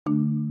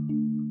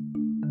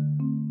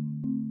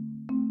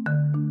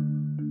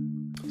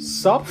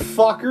Sup,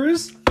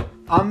 fuckers?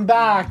 I'm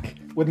back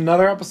with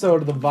another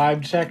episode of the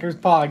Vibe Checkers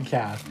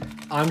podcast.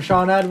 I'm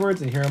Sean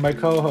Edwards, and here are my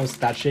co-hosts,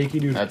 that shaky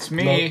dude. That's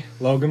me.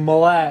 Logan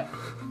Millette,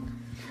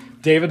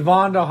 David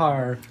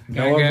Vondahar,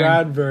 Noah gang.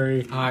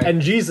 Bradbury, Hi.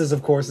 and Jesus,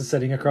 of course, is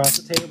sitting across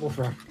the table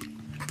from.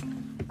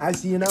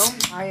 As you know,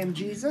 I am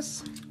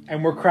Jesus.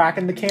 And we're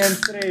cracking the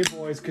cans today,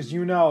 boys, because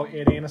you know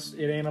it ain't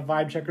a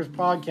Vibe Checkers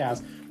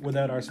podcast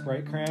without our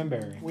Sprite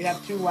Cranberry. We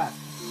have 2 left.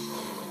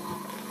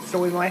 So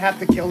we might have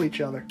to kill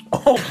each other.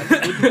 Oh my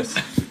goodness!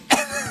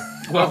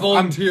 I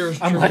volunteer.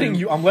 I'm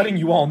letting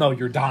you all know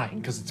you're dying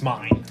because it's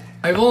mine.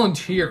 I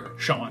volunteer,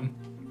 Sean.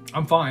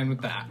 I'm fine with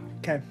that.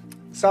 Okay.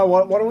 So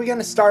what are we going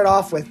to start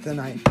off with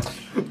tonight?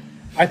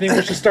 I think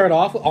we should start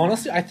off.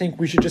 Honestly, I think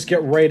we should just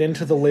get right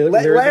into the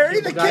Larry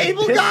the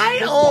Cable Guy?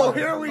 piss Oh, water.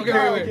 here we Okay,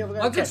 go. wait. Okay,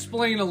 Let's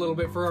explain a little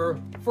bit for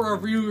our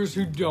viewers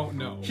who don't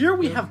know. Here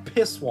we have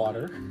piss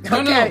water. No,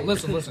 Okay.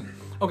 listen.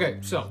 Okay,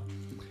 so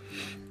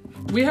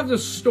we have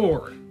this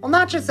store. Well,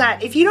 not just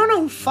that. If you don't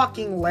know who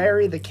fucking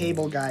Larry the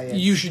Cable Guy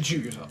is, You should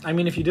shoot yourself. I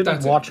mean, if you didn't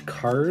That's it. watch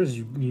Cars,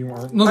 you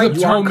aren't. Look up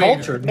you aren't Joe Mater.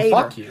 cultured. Mater.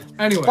 Fuck you.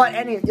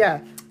 Anyway, yeah.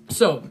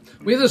 so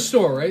we have this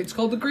store, right? It's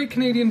called the Great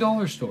Canadian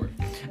Dollar Store.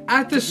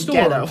 At this store,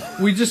 Ghetto.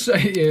 we just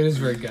it is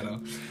very ghetto.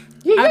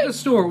 At the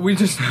store, we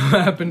just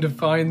happened to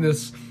find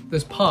this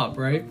pop,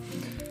 right?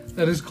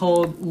 That is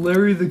called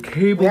Larry the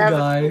Cable We have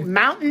Guy.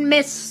 Mountain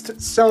Mist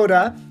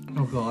soda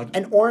Oh God.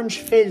 and Orange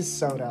Fizz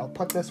soda. I'll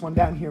put this one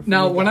down here for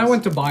Now, you when I guys.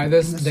 went to buy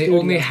this, the they studio.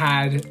 only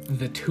had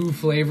the 2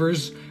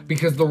 flavors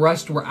because the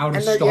rest were out of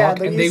And there- stock, yeah,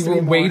 there and they used to were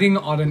be more. waiting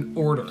on an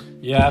order.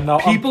 Yeah, no.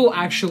 People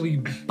actually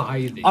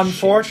buy this.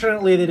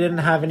 Unfortunately, they didn't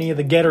have any of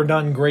the Get Her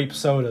Done grape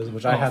sodas,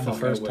 which I Oh, had the fuck,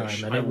 first I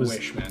wish. time, and I it was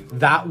wish, man.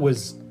 that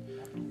was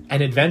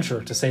an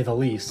adventure to say the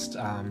least.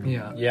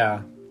 Yeah.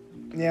 Yeah.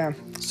 Yeah.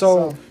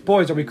 So,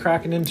 boys, are we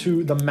cracking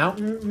into the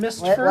Mountain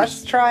Mist Let's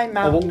first? try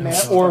Mountain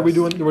Mist. Or are we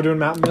first. we're doing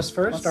Mountain Mist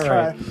first? Let's All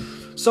right.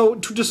 So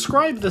to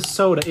describe this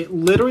soda, it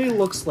literally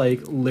looks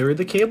like Larry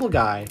the Cable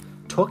Guy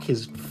took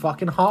his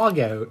fucking hog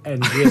out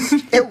and just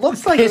It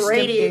looks like pissed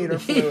radiator it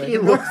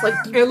fluid. looks like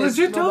It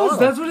legit does.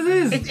 That's what it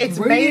is. It's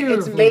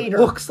Radiator fluid. Mater.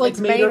 looks like It's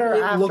Mater.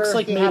 It after looks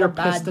like he had Mater a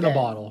bad pissed in a day.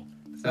 bottle.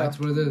 That's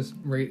what it is.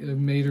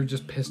 Mater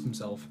just pissed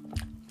himself.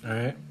 All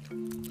right.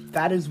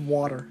 That is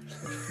water.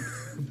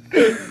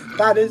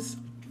 That is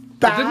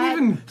bad didn't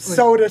even, like-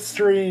 soda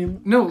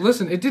stream. No,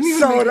 listen. It didn't even.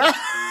 Soda.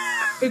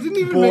 It didn't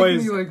even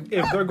Boys, make me like.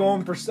 if they're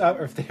going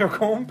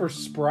for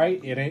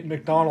Sprite, it ain't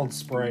McDonald's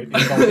Sprite.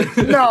 It's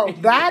No,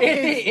 that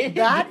It's is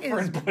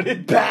different, but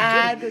it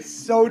bad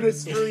soda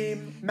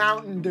stream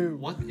Mountain Dew.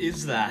 What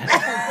is that?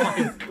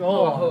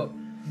 Oh,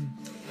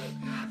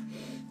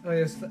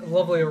 yes, the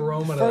lovely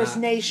aroma to First that.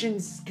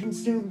 Nations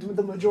consumed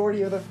the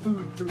majority of their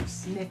food through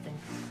sniffing.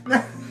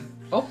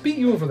 I'll beat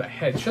you over the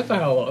head. Shut the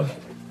hell up.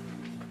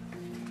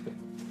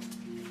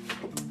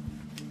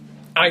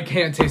 I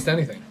can't taste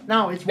anything.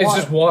 No, it's It's water.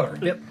 just water.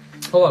 Yep.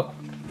 Hold up.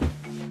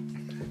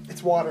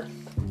 It's water.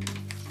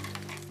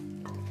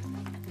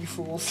 You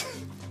fools.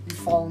 You've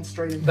fallen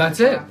straight into That's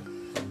the it. trap.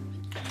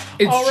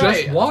 It's All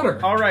right. just water.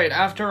 All right,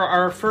 after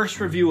our first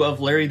review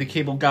of Larry the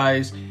Cable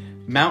Guy's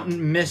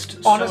Mountain Mist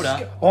On a soda,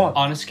 sca- hold on.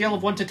 on a scale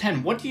of 1 to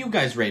 10, what do you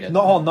guys rate it?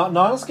 No, hold on,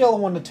 not on a scale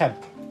of 1 to 10.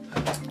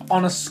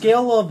 On a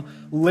scale of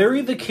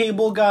Larry the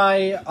Cable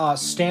Guy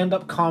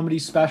stand-up comedy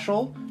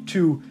special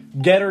to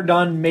Get Her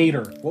Done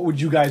Mater, what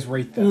would you guys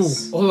rate Ooh,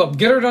 this? hold up.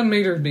 Get her done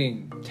Mater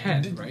being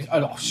 10, right?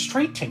 Oh,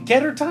 straight to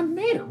Get Her Done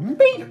Mater.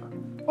 Mater.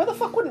 Why the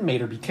fuck wouldn't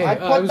Mater be Okay. I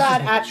Ken? put was that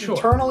just at sure.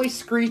 eternally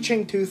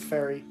screeching Tooth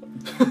Fairy.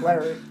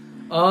 Larry.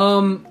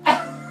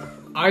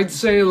 I'd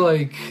say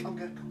like, I'm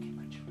gonna go get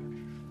my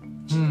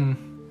children.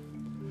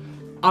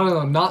 I don't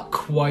know, not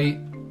quite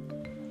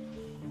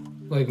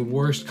like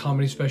worst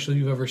comedy special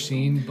you've ever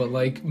seen, but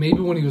like maybe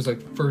when he was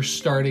like first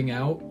starting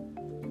out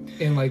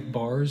in like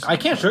bars. I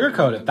can't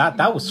sugarcoat it.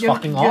 That was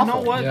fucking awful. You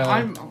know what?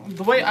 Yeah.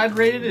 The way I'd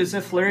rate it is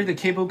if Larry the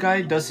Cable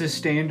Guy does his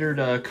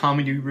standard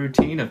comedy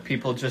routine of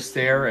people just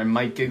there and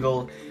might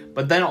giggle,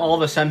 but then all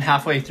of a sudden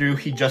halfway through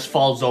he just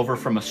falls over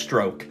from a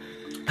stroke,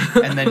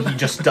 and then he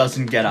just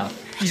doesn't get up.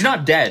 He's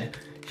not dead.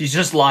 He's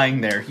just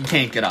lying there. He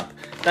can't get up.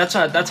 That's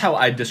how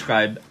I'd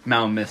describe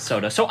Mountain Mist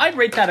soda. So I'd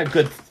rate that a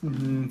good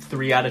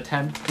 3 out of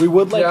 10. We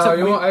would like yeah, to.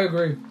 you know what? I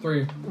agree.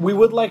 3. We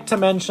would like to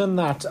mention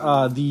that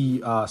the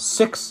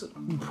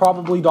 $6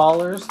 probably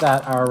dollars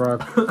that our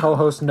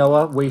co-host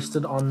Noah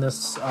wasted on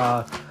this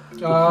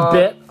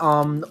bit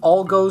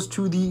all goes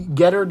to the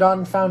Get Her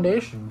Done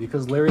Foundation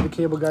because Larry the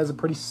Cable Guy's a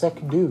pretty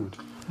sick dude.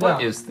 What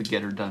Yeah. is the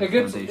Get Her Done It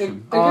gets, Foundation?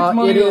 it gets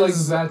money It to, like,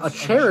 is vets a and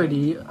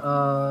charity.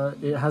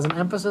 It has an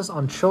emphasis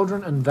on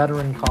children and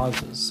veteran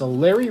causes. So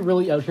Larry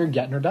really out here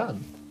getting her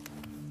done.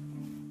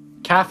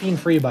 Caffeine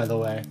free, by the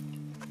way. shit.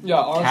 Yeah,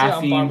 honestly, I'm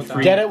fine with that.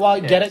 Caffeine-free. Get it while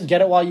Yes.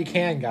 get it while you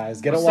can,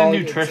 guys. Get What's it while the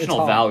it's nutritional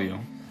hot. value?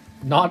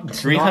 Not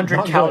 300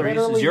 not calories,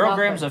 good. 0 nothing.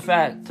 grams of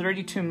fat,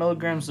 32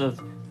 milligrams of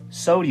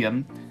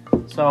sodium.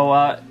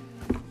 So,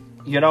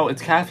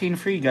 it's caffeine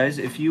free, guys.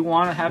 If you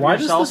want to have Why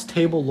does yourself... this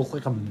table look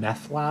like a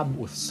meth lab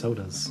with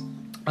sodas?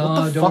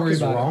 What the don't fuck worry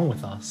is about wrong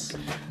with us? it.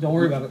 Don't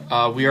worry about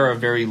it. We are a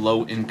very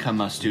low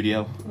income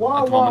studio Whoa,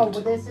 at the whoa, moment.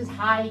 but this is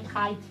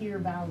high tier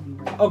value.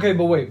 Okay,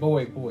 but wait.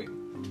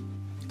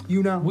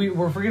 You know.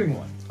 We're forgetting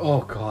one.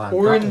 Oh god.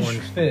 Orange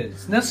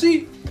fizz. Now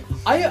see,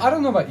 I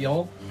don't know about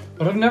y'all,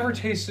 but I've never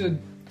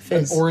tasted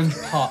Fizz. an orange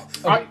pop.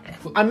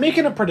 I'm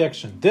making a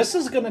prediction. This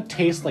is gonna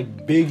taste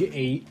like Big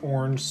 8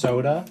 orange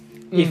soda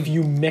if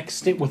you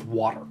mixed it with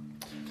water.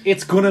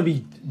 It's gonna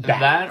be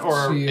bad. That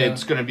or See,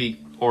 it's gonna be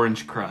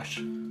Orange Crush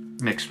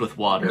mixed with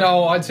water.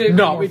 No, I'd say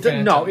No, more it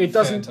doesn't. No, Fanta. it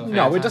doesn't. Fanta.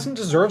 No, it Fanta. doesn't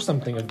deserve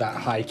something of that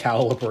high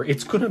caliber.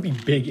 It's gonna be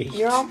Big 8.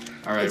 You know. All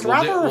right, It's we'll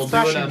rather do it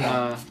refreshing.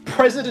 in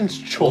President's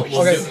choice.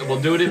 we'll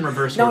do it in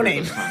reverse No order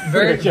name. this time.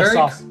 Very, Yeah, very,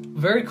 sauce.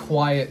 very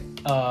quiet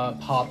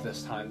pop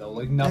this time though.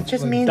 Like nothing. That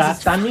just like, means that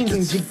it's means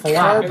it's fucking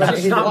flat. it's That's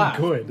just not flat.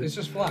 good. It's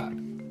just flat.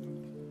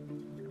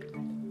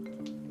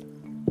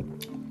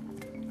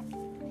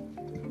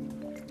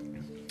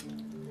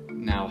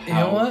 Now, how? You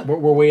know what?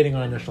 We're waiting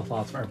on initial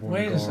thoughts for everyone.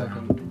 Wait to a go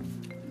around.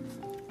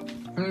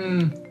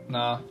 second.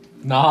 Nah.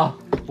 Nah,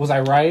 was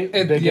I right?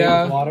 Big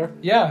 8 with water.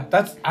 Yeah,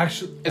 that's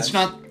actually. It's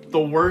not the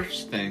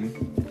worst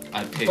thing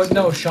I've tasted. But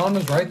no, Sean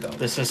was right though.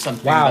 This is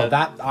something Wow, that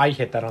that I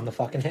hit that on the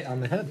fucking hit on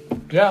the head.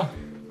 Yeah.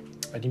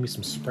 I give me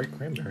some Sprite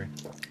cranberry.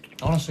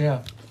 Honestly,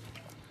 yeah.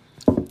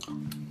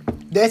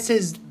 This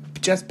is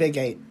just Big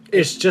 8.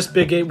 It's just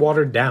Big 8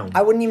 watered down.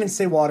 I wouldn't even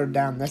say watered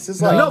down. This is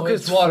like No, no,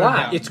 because it's it's watered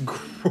flat. down. It's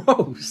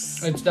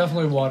gross. It's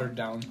definitely watered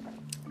down.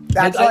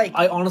 that's like.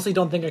 I honestly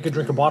don't think I could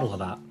drink a bottle of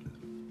that.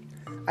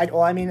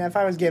 I mean, if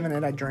I was given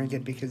it, I'd drink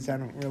it because I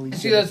don't really.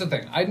 See, get that's the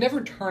thing. I'd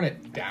never turn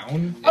it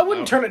down. I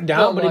wouldn't turn it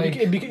down, But, but like,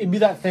 it'd be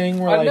that thing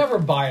where I'd like never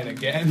buy it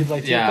again. you'd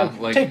like, take, Yeah, like,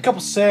 like- take a couple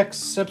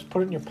sips,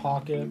 put it in your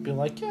pocket, be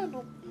like, yeah,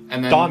 no.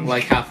 and then Done.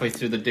 like halfway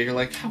through the day, you're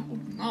like,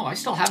 oh, I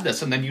still have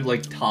this, and then you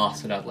like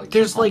toss it out like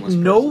There's some like homeless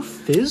no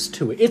person. fizz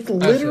to it. It's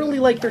literally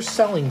like they're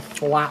selling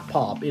flat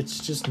pop. It's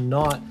just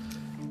not.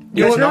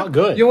 You know It's what? not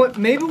good. You know what?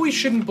 Maybe we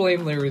shouldn't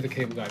blame Larry the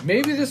Cable Guy.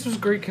 Maybe this was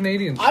great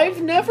Canadian stuff. I've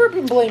never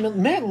been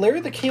blaming. Man, Larry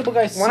the Cable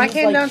Guy. When I seems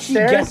came like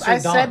downstairs, he gets it I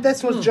done. said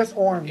this was just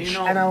orange, You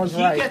know, and I was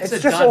he right. gets It's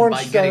it just done orange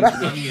by getting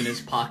soda. money in his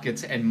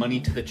pockets and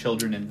money to the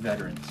children and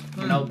veterans.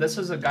 You know, this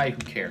is a guy who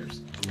cares.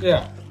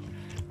 Yeah.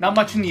 Not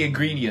much in the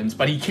ingredients,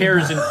 but he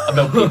cares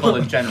about people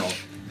in general,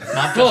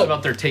 not just Look,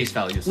 about their taste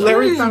values.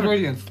 Larry's found-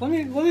 ingredients. Let me.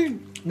 Is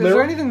Larry-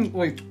 there anything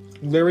like?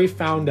 Larry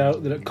found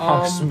out that it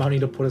costs money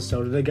to put a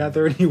soda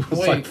together, and he was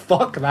Wait. like,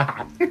 "Fuck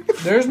that."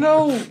 There's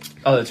no.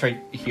 Oh, that's right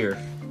here.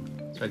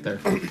 It's right there.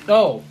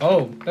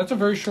 Oh, that's a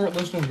very short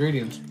list of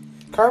ingredients.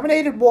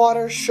 Carbonated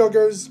water,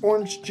 sugars,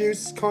 orange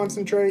juice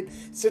concentrate,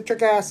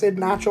 citric acid,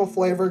 natural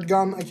flavor,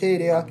 gum,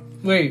 acacia,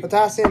 Wait,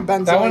 potassium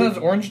benzoate. that one has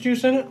orange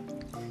juice in it.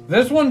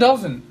 This one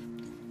doesn't.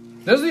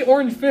 This is the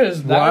orange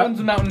fizz. That What?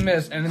 one's Mountain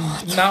Mist, and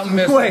Mountain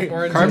Mist Wait, is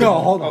orange. no,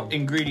 hold Oh, on.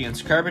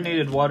 ingredients: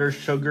 carbonated water,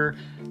 sugar,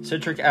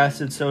 citric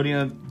acid,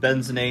 sodium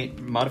benzoate,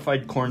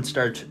 modified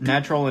cornstarch,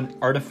 natural and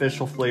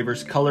artificial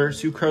flavors, color,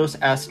 sucrose,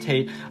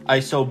 acetate,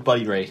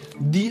 isobutyrate.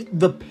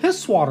 The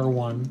piss water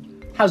one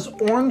has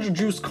orange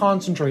juice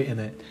concentrate in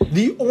it.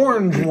 The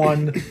orange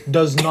one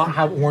does not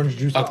have orange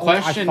juice. A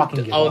question, I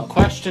fucking give a up.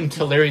 question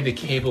to Larry the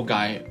Cable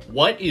Guy: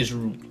 what is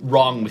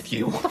wrong with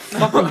you?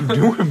 What are you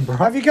doing, bro?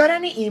 Have you got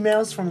any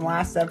emails from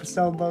last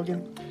episode,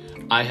 Logan?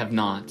 I have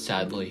not,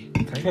 sadly.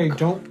 Okay,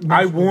 don't.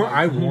 I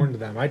warned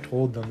them. I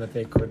told them that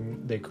they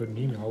couldn't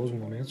email. I wasn't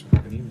going to answer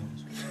fucking emails.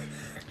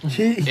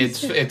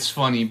 It's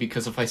funny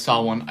because if I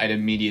saw one, I'd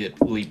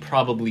immediately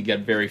probably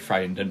get very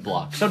frightened and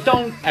block. So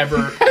don't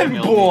ever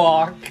email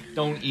Block. me.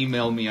 Don't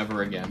email me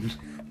ever again.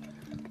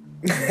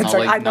 It's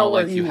like, I know not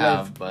where like you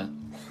have, live.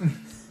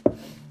 but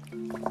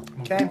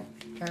Okay.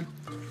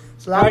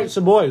 So All that right, was,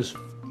 so boys,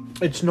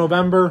 it's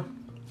November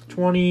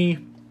 20.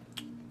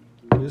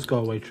 This go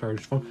away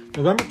charge phone.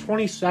 November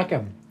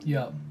 22nd.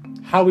 Yeah.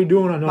 How we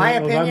doing on my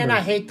November? opinion.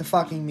 I hate the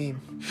fucking meme.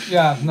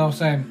 Yeah. No,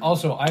 same.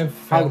 Also, I've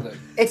failed it.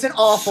 It's an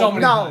awful. So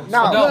many no, times.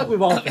 no, I feel No. like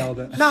we've all failed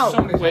it. no.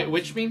 So many wait, times.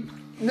 which meme?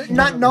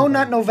 Not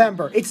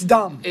November. It's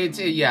dumb. It's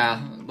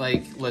yeah,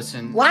 like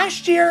listen.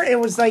 Last year it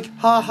was like,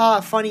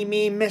 haha, funny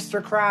meme,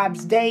 Mr.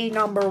 Krabs, day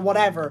number,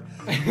 whatever.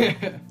 God,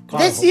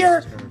 This I hope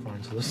year- this is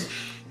terrifying to this.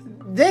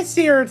 This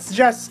year it's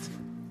just,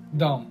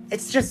 Dumb.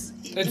 it's just,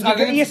 I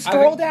think you it's- I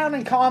scroll think- down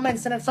in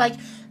comments and it's like,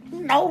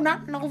 no,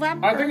 not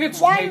November. I think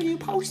it's. Why like- are you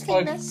posting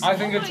like, this? I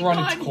think it's run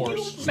its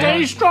course.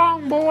 Stay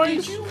strong,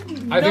 boys.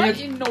 I think it's.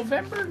 in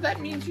November,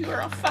 that means you're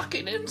a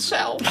fucking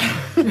incel.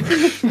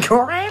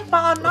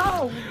 Grandpa,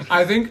 no.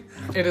 I think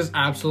it has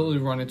absolutely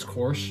run its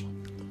course,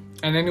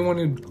 and anyone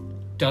who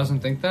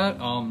doesn't think that,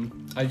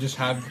 I just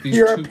have these.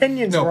 Your two,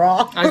 opinion's no,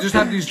 wrong. I just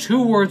have these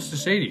two words to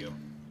say to you.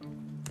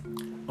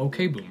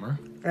 Okay, boomer.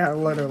 Yeah,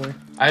 literally.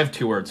 I have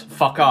two words.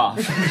 Fuck off.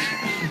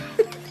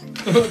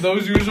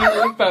 Those usually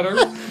work better.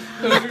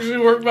 Those usually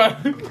work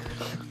better.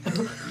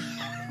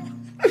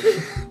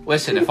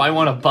 Listen, if I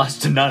want to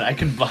bust a nut, I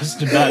can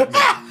bust a nut.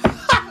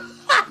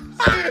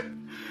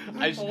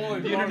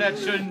 The internet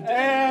shouldn't.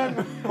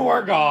 And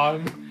we're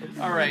gone.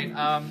 All right.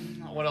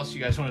 What else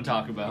you guys want to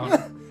talk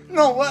about?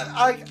 No, what?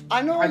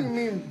 I know what you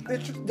mean.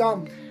 It's just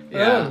dumb.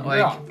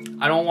 Yeah,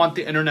 I don't want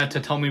the internet to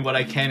tell me what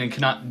I can and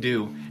cannot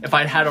do. If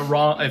I had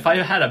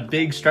a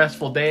big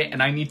stressful day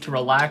and I need to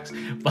relax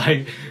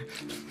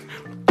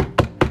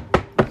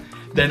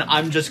then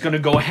I'm just gonna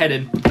go ahead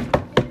and.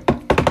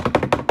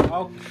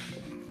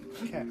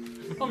 Okay.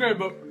 Okay,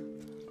 but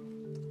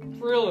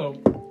for real though,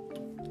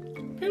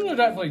 people are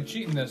definitely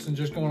cheating this and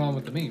just going on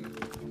with the meme.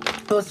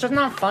 Well, it's just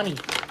not funny.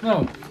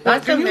 No,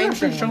 That's can the you main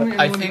actually thing show of me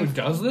I anyone who think-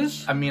 does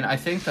this? I mean, I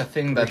think the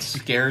thing that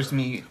scares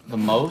me the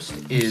most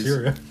is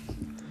Serious.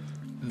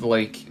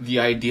 like the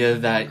idea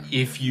that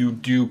if you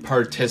do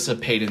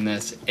participate in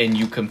this and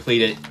you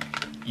complete it,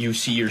 you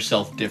see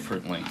yourself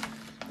differently.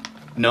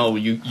 No,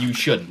 you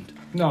shouldn't.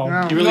 No,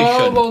 No. You really no,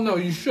 shouldn't. well, no,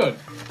 you should.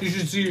 You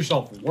should see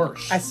yourself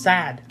worse. That's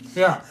sad.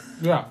 Yeah.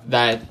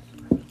 That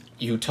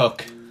you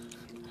took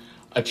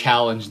a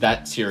challenge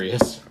that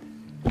serious.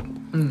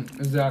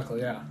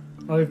 Exactly. Yeah.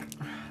 Like,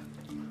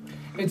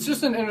 it's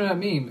just an internet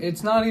meme.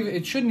 It's not even.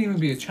 It shouldn't even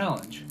be a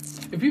challenge.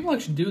 If people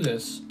actually do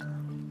this,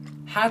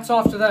 hats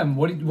off to them.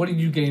 What did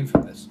you gain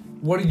from this?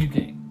 What did you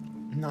gain?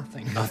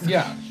 Nothing.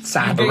 Yeah.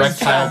 Sad. You gain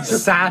Erectile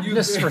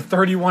Sadness for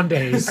 31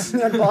 days.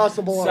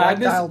 Impossible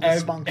Sadness erectile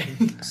and-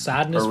 dysfunction.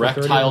 Sadness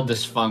Erectile for 31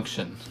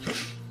 dysfunction.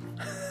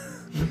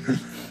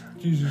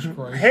 Jesus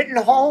Christ. Hitting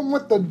home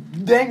with the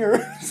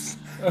dingers.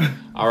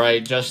 All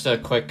right, just a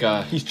quick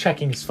He's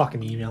checking his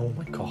fucking email. Oh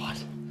my god.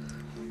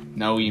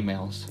 no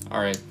emails. All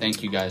right,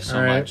 thank you guys so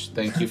All right. much.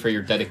 Thank you for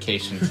your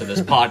dedication to this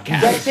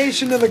podcast.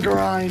 Dedication to the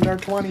grind. Our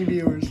 20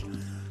 viewers.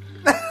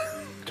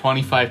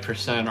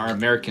 25% are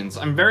Americans.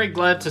 I'm very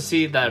glad to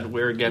see that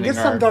we're getting Get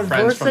our some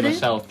friends from the diversity.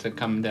 south to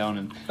come down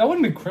and. That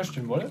wouldn't be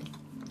Christian, would it?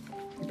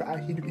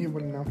 He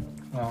wouldn't know.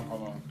 No,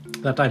 hold on.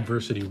 That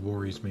diversity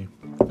worries me.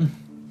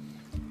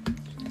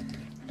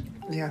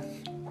 Yeah.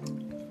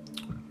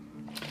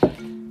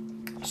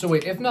 So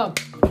wait, if not,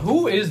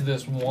 who is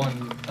this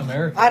one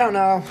American? I don't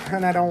know,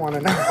 and I don't want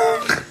to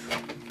know.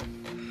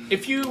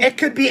 If you, It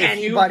could be if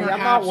you anybody. I'm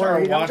not perhaps are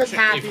worried. I'm just watching-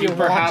 happy if you you're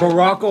perhaps,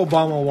 Barack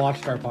Obama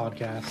watched our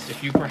podcast.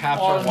 if you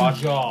perhaps On are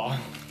watching, jaw.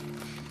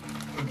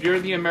 if you're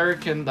the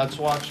American that's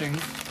watching,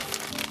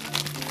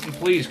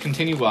 please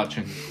continue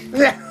watching.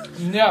 Yeah.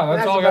 Yeah,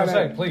 that's That's all I gotta about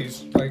say. it.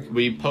 Please, like,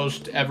 We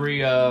post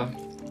every Friday.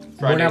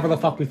 Whenever the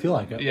fuck we feel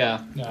like it.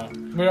 Yeah, no,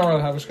 we don't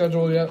really have a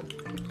schedule yet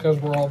because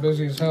we're all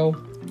busy as hell,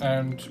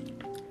 and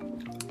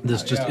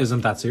This just Yeah.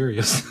 isn't that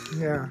serious.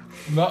 Yeah.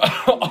 not,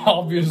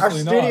 obviously Our not.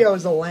 studio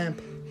is a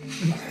lamp.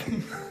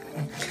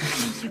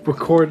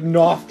 Recording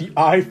off the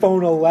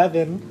iPhone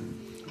 11.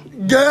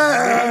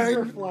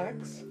 Major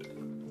flex.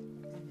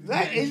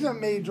 That is a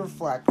major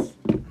flex.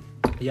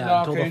 Yeah, No,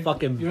 until okay. the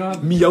fucking You don't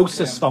have to-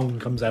 Meiosis phone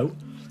comes out.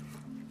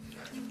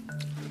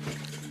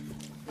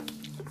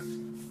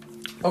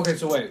 Okay,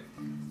 so wait,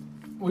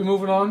 we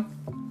moving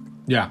on?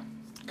 Yeah.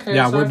 KSI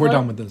Yeah, we're fight?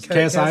 done with this.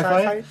 KSI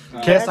fight?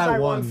 KSI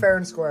won. fair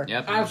and square.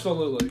 yep.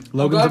 Absolutely. I'm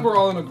Logan's glad a- we're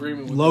all in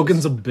agreement with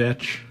Logan's a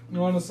bitch. this.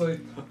 Honestly,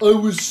 I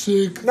was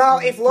sick. No,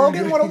 if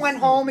Logan would have went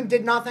home and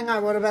did nothing, I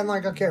would have been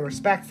like, okay,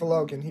 respect for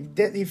Logan.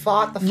 He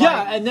fought the fight.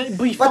 Yeah, and then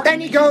But then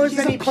he goes he's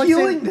and he puts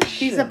appealing in, this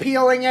he's shit.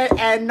 appealing it,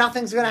 and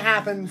nothing's gonna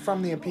happen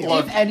from the appeal.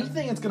 If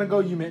anything, it's gonna go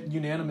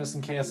unanimous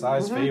in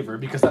KSI's favor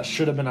because that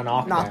should have been a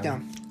knockdown.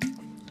 Knockdown.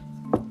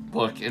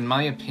 Look, in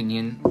my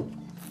opinion,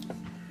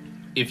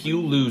 if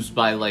you lose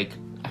by like,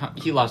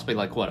 he lost by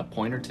like what, a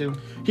point or two?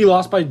 He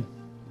lost by,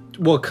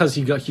 well, because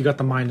he got the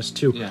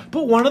 -2. Yeah.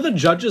 But one of the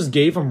judges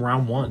gave him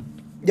round 1,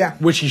 Yeah.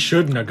 which he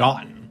shouldn't have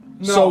gotten.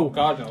 No, so,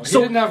 God no. He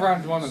so- didn't have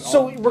round one at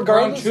so all.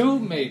 regardless- round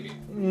 2, maybe.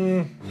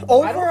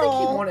 Overall, I don't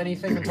think he won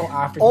anything until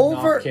after he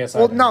over. knocked KSI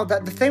Well, down. no.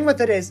 The thing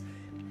with it is,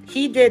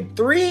 he did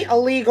 3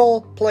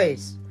 illegal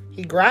plays.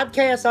 He grabbed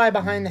KSI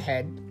behind the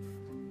head,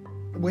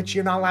 which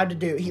you're not allowed to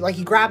do.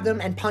 He grabbed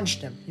him and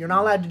punched him. You're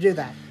not allowed to do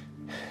that.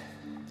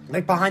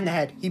 Like behind the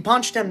head. He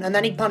punched him and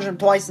then he punched him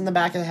twice in the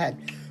back of the head.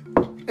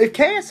 If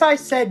KSI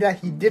said that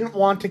he didn't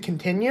want to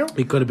continue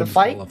He could have the been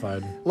fight,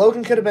 disqualified.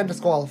 Logan could have been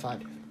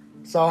disqualified.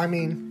 So I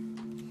mean,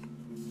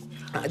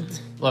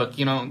 Look,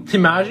 you know,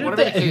 Imagine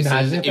whatever if the they- case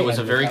imagine is, if they it was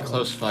a ended very that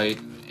close fight,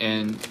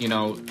 and you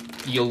know,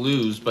 you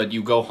lose, but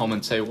you go home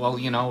and say, well,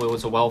 you know, it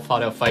was a well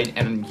fought out fight,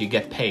 and you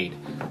get paid.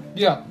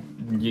 Yeah.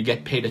 You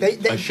get paid they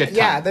a shit ton.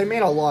 yeah, they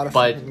made a lot of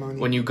But fucking money.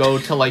 when you go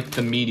to like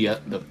the media,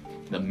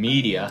 the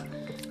media,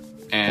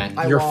 and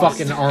I Your lost.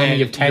 fucking army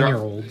And of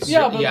 10-year-olds.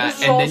 Yeah, but Yeah, this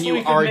is and also then you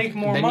we can argue- make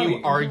more then money.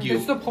 you argue-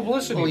 It's the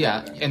publicity. well,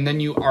 yeah, and then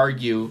you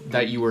argue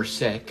that you were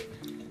sick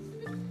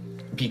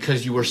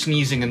because you were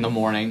sneezing in the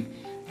morning.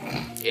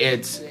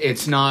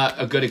 It's not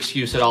a good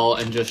excuse at all,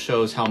 and just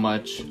shows how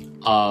much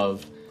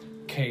of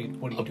Cade,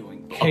 what are you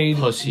doing? a Cade,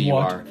 pussy you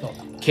what are.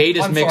 the- Cade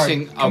is I'm sorry.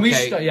 mixing. Can we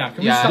Okay, st- yeah,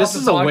 can we yeah. stop This the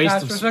is a waste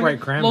podcast of for a second? Sprite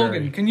cranberry.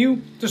 Logan, can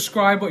you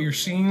describe what you're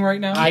seeing right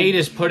now? Cade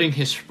is putting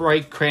his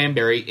Sprite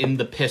cranberry in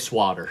the piss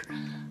water,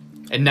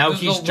 and now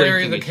This he's is the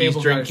Larry drinking the it. He's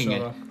Cable Guy drinking it.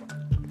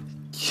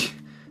 soda.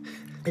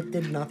 It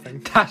did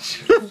nothing. That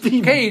should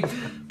be Cade,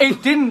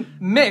 it didn't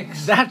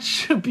mix. That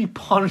should be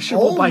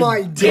punishable Oh by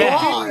my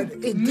death. god!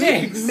 It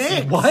Mix. didn't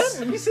mix. What?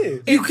 Let me see.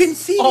 You can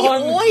see the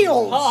on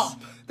oils.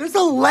 top. There's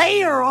a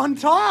layer on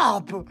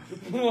top.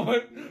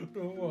 What?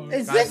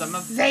 Is Guys, this I'm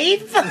a-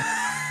 safe?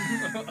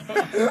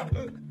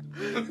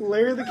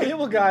 Larry the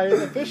Cable Guy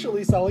is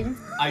officially selling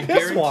I piss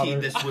guarantee water.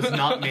 this was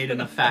not made in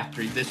a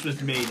factory. This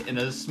was made in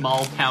a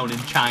small town in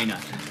China.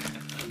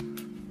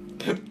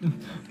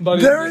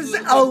 Buddy, There's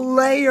a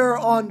layer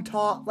on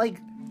top. Like,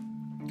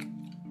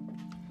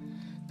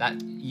 That,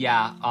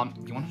 yeah,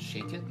 you want to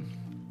shake it?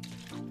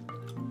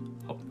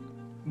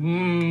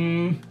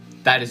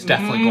 That is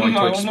definitely going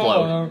to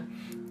explode.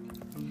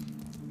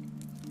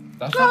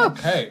 That's not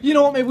okay. You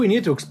know what? Maybe we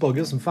need to explode.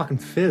 Get some fucking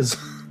fizz.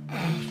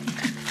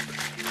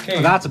 Okay,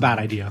 That's a bad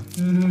idea.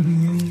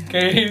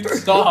 okay,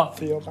 stop.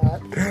 feel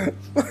bad.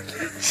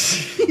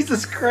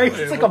 Jesus Christ!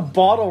 It's like a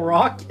bottle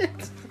rocket.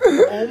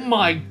 Oh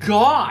my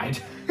god!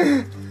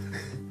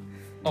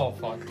 Oh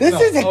fuck. This No,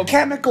 is a oh,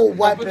 chemical But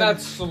weapon.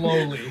 that's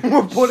slowly.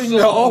 We're putting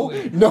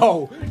Slowly.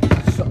 no.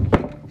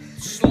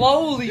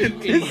 Slowly, you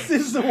This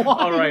idiot. is why.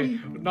 All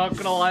right, not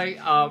gonna lie,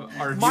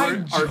 our Mike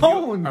viewers,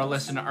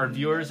 Jones. our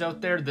viewers out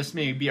there, this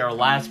may be our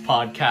last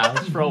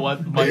podcast for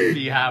what might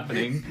be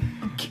happening.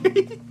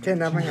 Okay,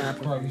 nothing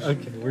happened.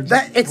 Okay, we're just,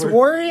 That it's we're,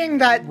 worrying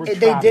that we're they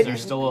trapped. didn't.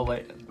 There's still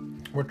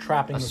we're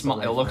trapping a this small.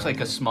 away It looks from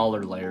like a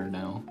smaller layer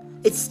now.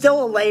 It's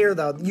still a layer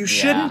though. You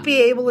shouldn't Yeah.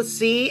 be able to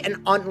see, and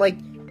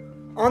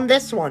on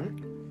this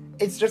one,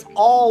 it's just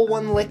all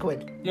one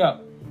liquid. Yeah.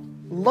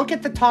 Look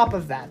at the top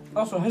of that.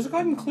 Also, has it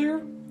gotten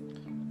clear?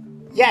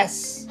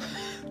 Yes.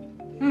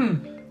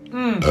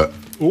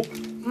 Oh,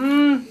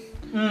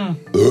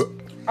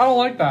 I don't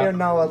like Here, that.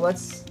 Noah.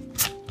 Let's.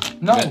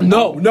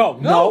 No.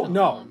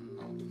 no.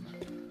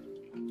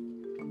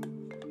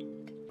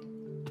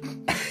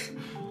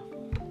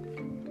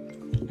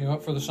 You know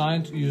what? For the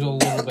science, use a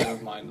little bit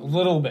of mine. A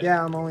little bit.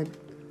 Yeah, I'm only.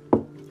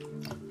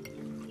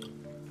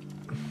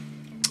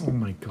 Oh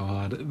my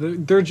god.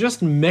 They're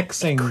just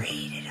mixing.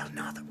 Created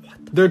another one.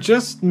 They're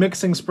just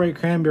mixing Sprite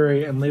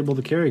Cranberry and Label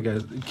the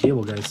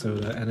Cable Guy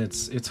soda, and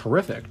it's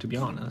horrific, to be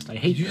honest. I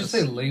hate Did you this. just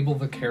say label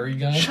the carry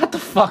guy? Shut the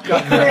fuck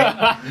up,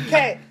 man.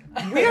 Okay,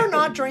 we are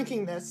not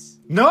drinking this.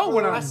 No, For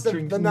we're the not rest of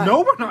drinking. the night.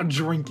 No, we're not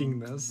drinking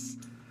this.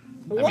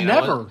 I mean,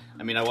 Never.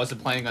 I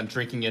wasn't planning on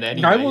drinking it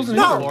anyway. I wasn't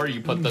either. before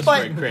you put the But-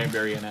 Sprite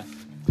cranberry in it.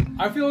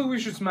 I feel like we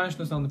should smash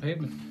this on the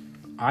pavement.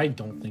 I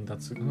don't think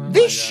that's.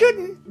 This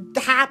shouldn't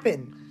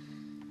happen.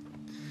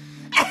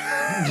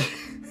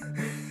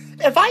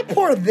 If I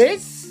pour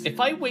this If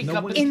I wake up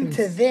Nobody in,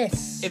 into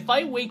this, if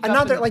I wake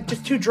another up, like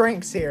just 2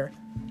 drinks here,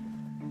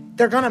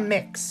 they're gonna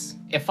mix.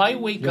 if I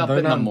wake Yeah, up they're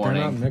in not- the they're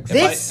morning, not mixing.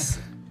 This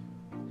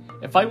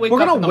if I wake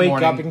We're up gonna in the wake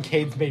morning, up and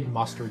Cade's made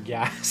mustard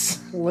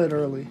gas.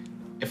 literally.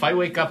 if I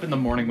wake up in the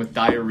morning with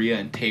diarrhea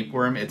and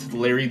tapeworm, it's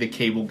Larry the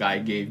Cable Guy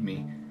gave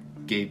me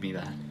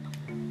that.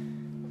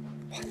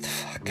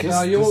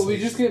 No, you know what? We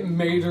just get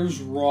Mater's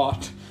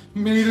rot.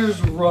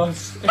 Mater's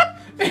rust.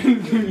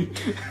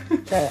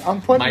 Okay, I'm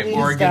putting My these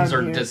organs down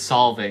are here.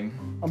 dissolving,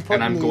 I'm putting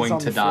and I'm these going on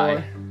to the die.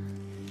 floor.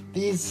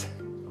 These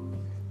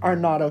are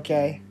not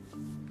okay.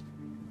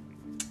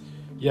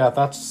 Yeah,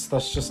 that's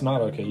just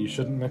not okay. You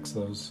shouldn't mix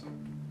those.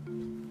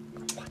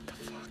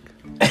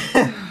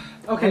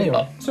 Okay,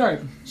 Anyway. sorry.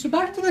 So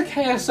back to the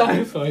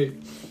KSI fight.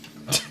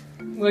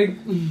 Like,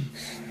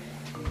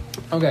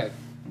 okay.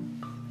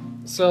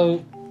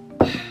 So,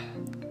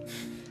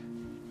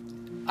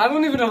 I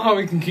don't even know how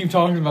we can keep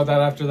talking about that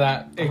after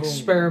that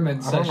experiment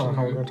I don't session. know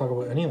how we're gonna talk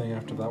about anything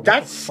after that. What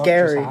That's the fuck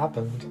scary. Just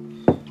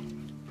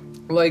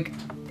happened? Like,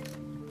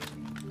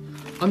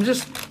 I'm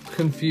just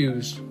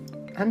confused.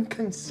 I'm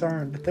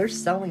concerned. They're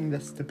selling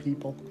this to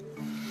people.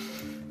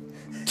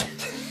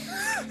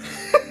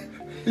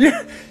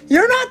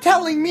 You're not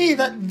telling me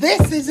that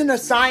this isn't a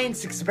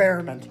science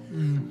experiment.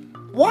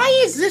 Why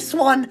is this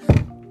one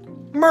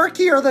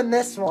murkier than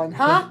this one,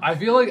 huh? I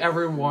feel like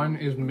everyone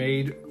is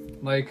made,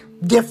 like,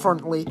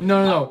 Differently.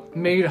 no,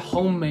 made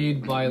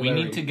homemade by We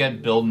Larry. need to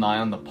get Bill Nye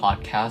on the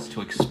podcast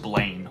to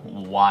explain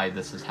why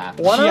this is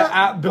happening. What Yeah,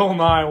 are- at Bill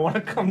Nye, want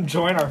to come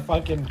join our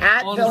fucking.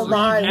 At Bill Honestly,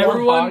 Nye.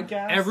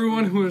 podcast?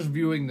 everyone who is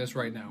viewing this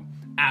right now,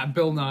 at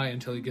Bill Nye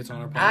until he gets on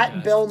our podcast.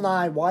 At Bill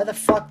Nye. Why the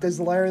fuck does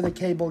Larry the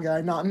Cable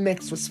Guy not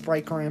mix with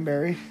Sprite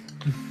Cranberry?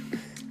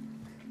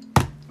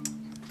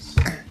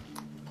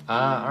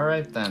 All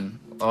right then.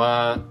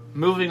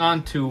 Moving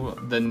on to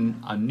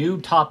a new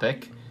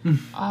topic.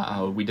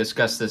 We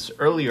discussed this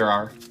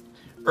earlier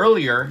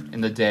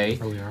in the day.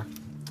 Earlier.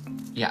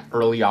 Yeah,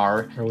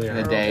 earlier in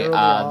the day. The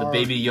Earlier.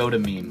 Baby Yoda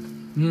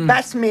meme.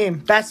 Best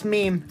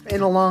meme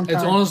in a long time.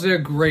 It's honestly a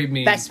great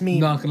meme. Best meme.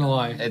 Not gonna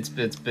lie. It's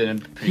been a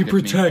pretty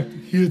good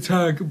meme. he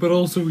attack, but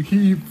also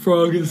he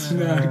frog and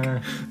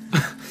snack.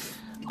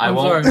 I I'm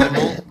won't.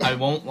 sorry. I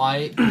won't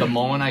lie. The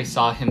moment I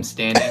saw him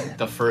standing,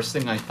 the first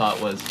thing I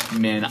thought was,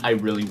 "Man, I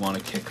really want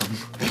to kick him."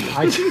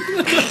 I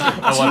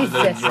wanted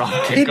to Jesus. drop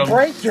He'd kick him.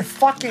 break your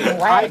fucking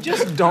leg. I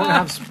just don't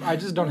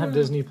have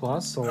Disney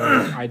Plus, so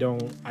I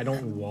don't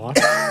watch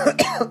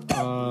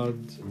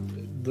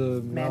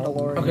the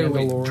Mandalorian. Okay,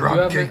 wait. Mandalorian. Do you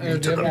have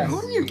it? Do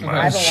you have it?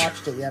 I haven't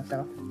watched it yet,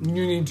 though.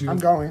 You need to. I'm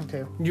going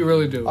to. You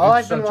really do. All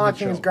It's I've been such a good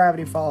watching is show.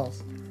 Gravity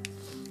Falls.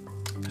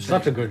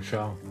 Such a good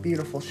show.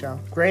 Beautiful show.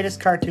 Greatest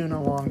cartoon in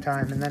a long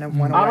time, and then it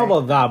went away. I don't know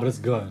about that, but it's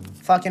good.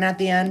 Fucking at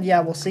the end, yeah,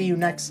 we'll see you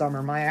next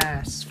summer. My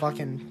ass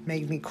fucking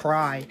made me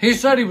cry. He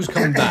said he was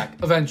coming back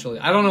eventually.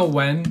 I don't know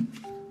when,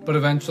 but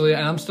eventually.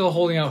 And I'm still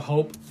holding out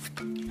hope,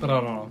 but I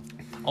don't know.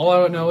 All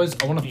I know is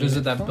I want to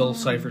visit that Bill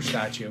Cipher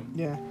statue.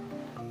 Yeah.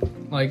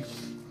 Like,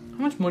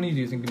 how much money do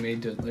you think he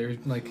made to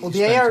like? Well, he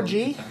the spent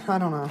ARG, I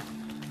don't know.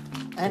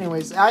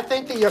 Anyways, I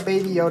think the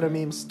Baby Yoda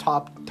meme's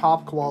top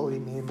quality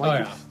meme.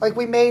 Like, like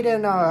we made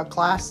in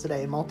class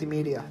today,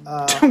 multimedia.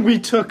 We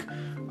took,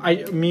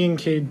 me and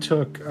Cade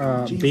took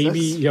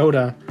Baby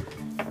Yoda,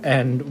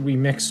 and we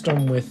mixed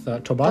them with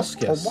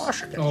Tobuscus.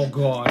 Oh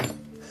god.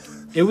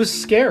 It was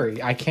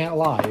scary. I can't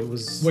lie. It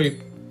was.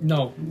 Wait,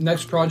 no.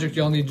 Next project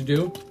y'all need to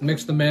do: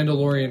 mix the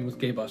Mandalorian with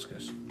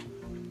Gaybuscus.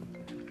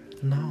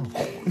 No.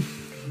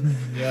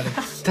 Yeah.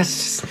 That's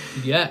just.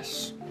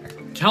 Yes.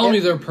 Tell me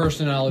their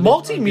personality.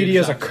 Multimedia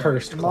is a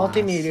cursed class.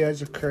 Multimedia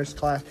is a cursed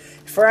class.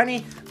 For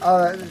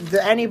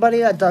anybody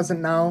that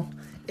doesn't know,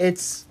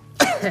 it's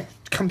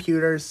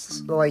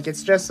computers. Like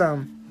it's just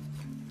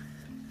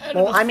Edit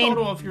well, a I mean,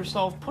 photo of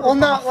yourself. Put well, it on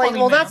not a like funny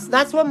well, man.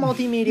 that's what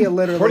multimedia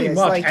literally Pretty is.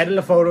 much. Like Edit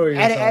a photo of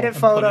yourself. edit Put it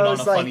photos,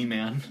 on a like funny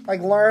man.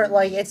 like learn,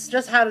 like it's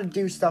just how to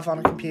do stuff on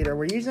a computer.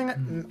 We're using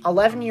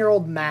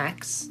 11-year-old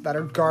Macs that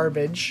are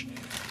garbage,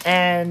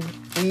 and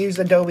we use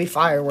Adobe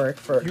Firework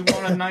for. You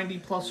want a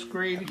 90+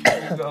 grade?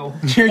 Here you go.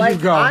 Here Like,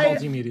 you go, I-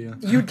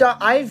 multimedia.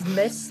 I've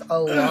missed a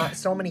lot,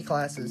 so many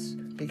classes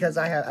because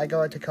I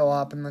go out to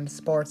co-op and then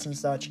sports and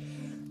such,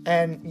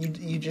 and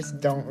you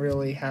just don't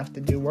really have to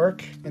do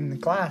work in the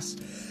class,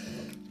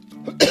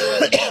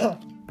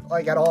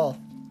 like at all.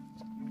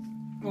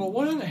 Well,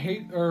 wasn't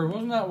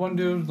that one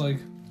dude like?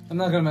 I'm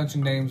not gonna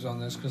mention names on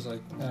this because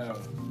like I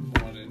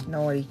don't want it.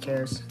 Nobody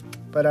cares,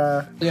 but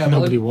Yeah,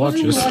 Nobody but, like,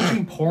 wasn't watches. he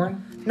watching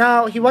porn?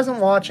 no, he wasn't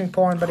watching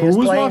porn, but he Who was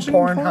was playing watching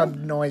Pornhub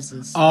porn?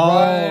 noises.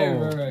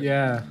 Oh, Right.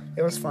 yeah.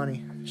 It was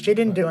funny. She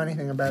didn't do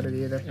anything about it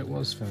either. It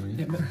was funny.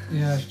 Yeah, but,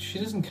 yeah, she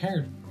doesn't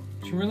care.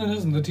 She really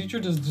doesn't. The teacher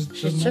just She's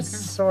doesn't just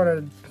care. sort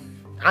of.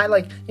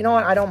 You know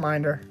what? I don't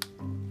mind her.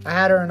 I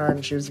had her in art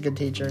and she was a good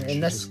teacher. In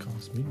this,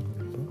 Cost me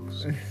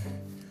books.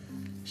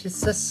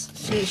 she's just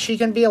she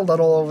can be a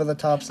little over the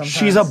top sometimes.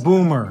 She's a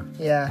boomer,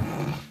 Yeah.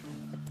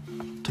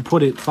 to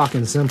put it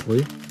fucking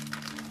simply.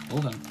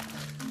 Hold on.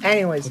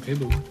 Anyways, Okay,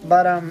 boo.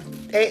 but other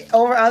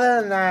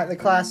than that, the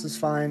class was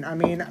fine. I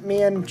mean,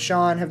 me and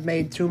Sean have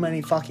made too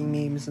many fucking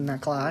memes in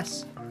that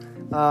class.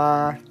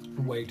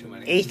 Way too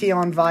many.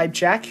 Atheon vibe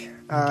check.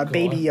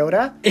 Baby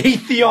Yoda.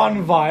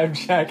 Atheon vibe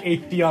check.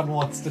 Atheon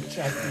wants to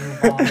check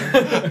your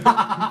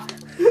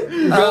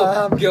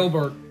vibe.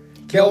 Gilbert's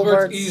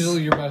Gilbert's-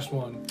 easily your best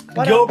one.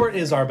 What Gilbert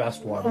is our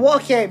best one. Well,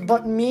 okay,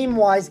 but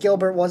meme-wise,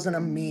 Gilbert wasn't a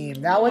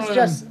meme. That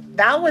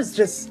was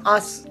just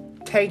us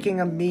taking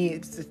a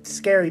meme,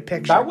 scary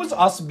picture. That was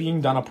us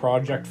being done a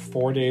project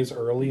 4 days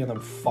early and then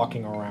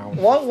fucking around.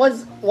 What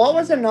was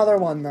another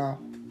one though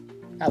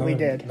that we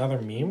did? Another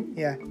meme?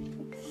 Yeah.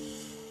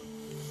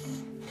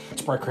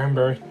 Sprite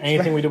cranberry.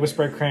 Anything we did with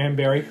Sprite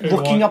cranberry.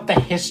 Looking up the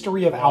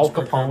history of Al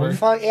Sprite Capone. cranberry.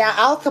 Fuck yeah,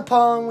 Al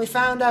Capone. We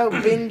found out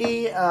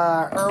Bindi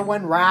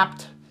Irwin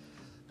rapped.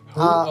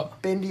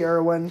 Bindi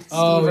Irwin, Steve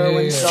Oh, yeah,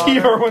 Irwin's yeah. daughter.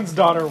 Steve Irwin's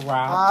daughter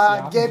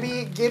raps.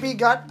 Yeah. Gibby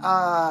got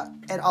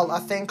a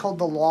thing called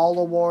the LOL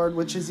Award,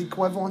 which is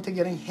equivalent to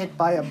getting hit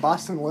by a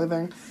bus and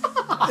living.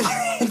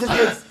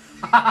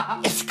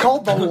 It's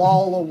called the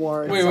LOL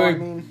Award. Wait, so wait. I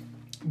mean,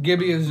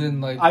 Gibby is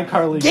in like.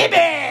 iCarly. Gibby!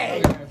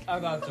 I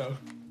thought so.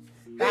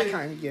 That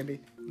kind of Gibby.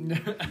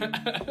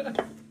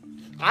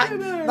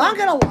 I'm not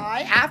gonna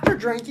lie, after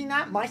drinking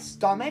that, my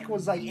stomach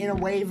was like in a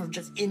wave of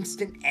just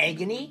instant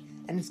agony,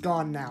 and it's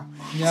gone now.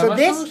 Yeah, so my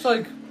this, stomach's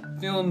like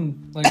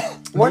feeling like.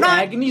 we're Your not.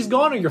 agony's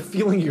gone or you're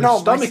feeling your No,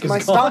 stomach my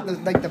is gone?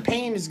 stomach, like the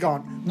pain is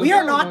gone. The We are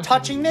pain not was-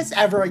 touching this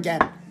ever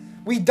again.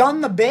 We've done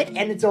the bit,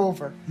 and it's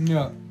over.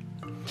 Yeah.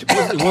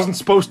 It wasn't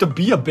supposed to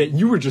be a bit.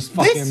 You were just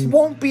fucking This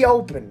won't be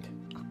opened.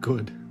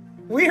 good.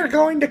 We are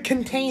going to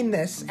contain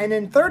this, and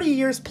in 30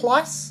 years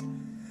plus,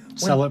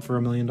 Sell it for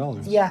 $1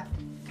 million. yeah.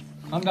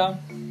 I'm down.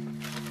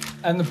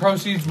 And the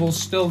proceeds will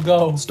still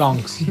go.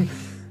 Stonks.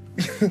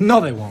 No,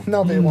 they won't.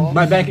 No, they won't.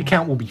 My bank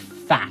account will be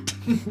fat.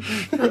 My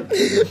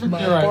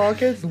You're right.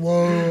 pockets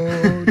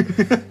load.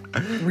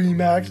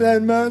 Remax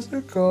and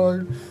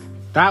MasterCard.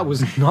 That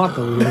was not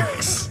the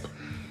lyrics.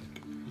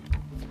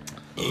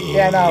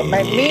 Yeah, no,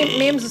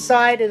 memes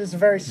aside, it is a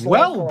very slow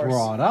Well course.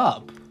 brought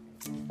up.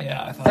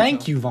 Yeah, I thought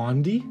Thank so. you,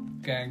 Vondi.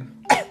 Gang.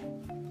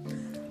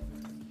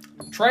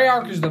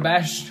 Treyarch is the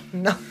best.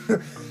 No.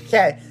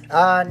 Okay,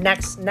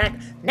 next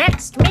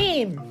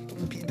meme.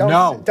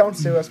 Don't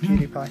sue us,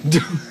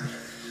 PewDiePie.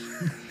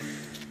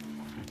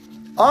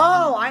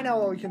 Oh, I know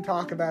what we can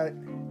talk about.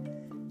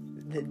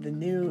 The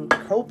new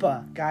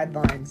COPA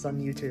guidelines on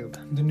YouTube.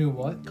 The new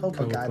what? COPA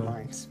COPA.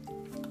 guidelines.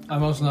 I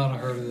must not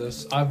have heard of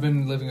this. I've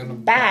been living in a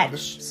Bad.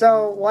 box.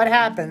 So what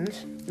happened?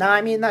 Now,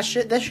 I mean, this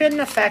shouldn't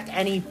affect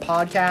any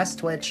podcast,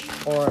 Twitch,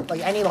 or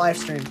like any live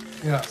stream.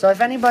 Yeah. So if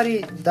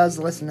anybody does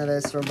listen to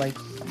this or like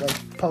like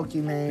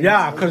Pokemon.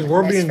 Yeah, because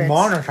we're being Misfits.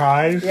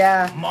 monetized.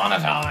 Yeah,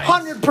 Monetize.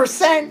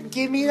 100%.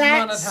 Give me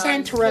that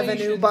Monetization. cent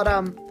revenue. But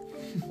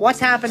what's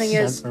happening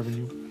is Cent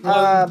revenue.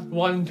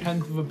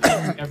 1/10 of a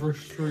penny ever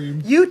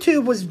streamed.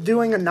 YouTube was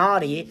doing a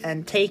naughty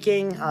and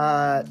taking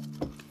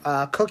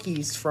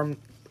cookies from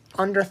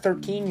under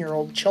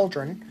 13-year-old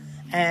children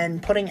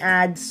and putting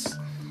ads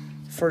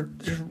for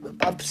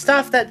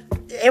stuff that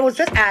it was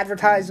just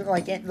advertising,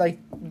 like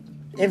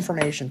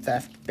information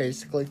theft,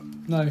 basically.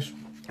 Nice.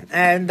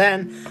 And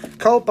then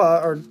COPA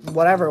or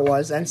whatever it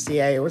was,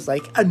 NCA, was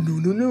like a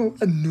no,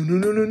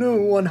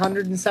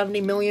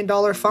 $170 million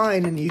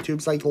fine, and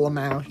YouTube's like,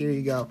 Lamau, here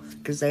you go,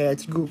 because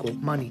it's Google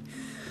money,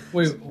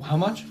 Wait, how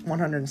much?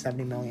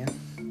 170 million.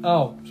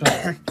 Oh,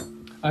 sorry.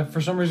 For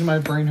some reason, my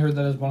brain heard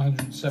that as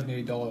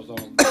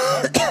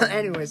 $178.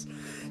 Anyways,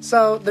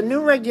 so the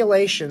new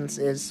regulations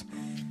is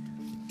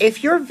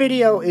if your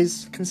video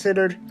is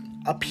considered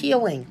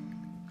appealing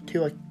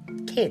to a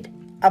kid,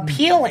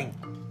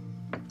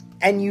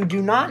 and you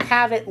do not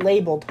have it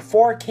labeled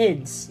for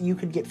kids, you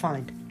could get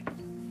fined.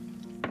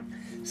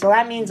 So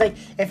that means, like,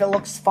 if it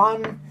looks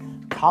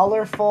fun,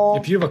 colorful.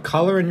 If you have a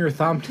color in your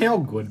thumbnail,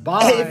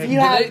 goodbye. If you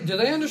have Do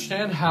they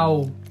understand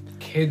how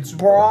kids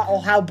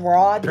how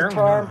broad the Apparently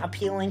term not.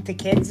 appealing to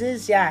kids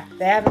is, yeah,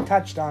 they haven't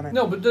touched on it.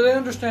 No, but do they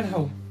understand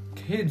how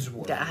kids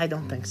work? Yeah, I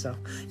don't think so.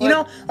 You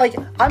know, like,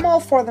 I'm all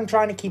for them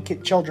trying to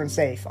keep children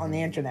safe on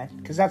the internet,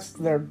 because that's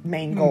their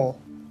main goal.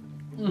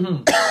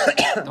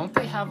 Don't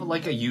they have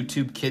like a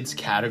YouTube Kids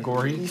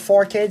category?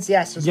 For kids,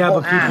 yes, there's a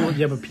whole app.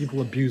 But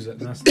people abuse it.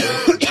 And that's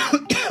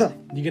the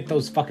you get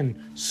those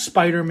fucking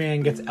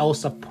Spider-Man gets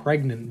Elsa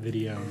pregnant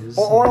videos.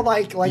 Or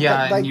like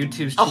Yeah, like and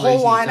YouTube's a too whole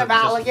lazy line to of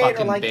just alligator,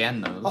 fucking like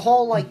ban those. a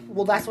whole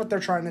well, that's what they're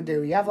trying to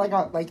do. You have like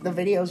the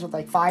videos with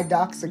like 5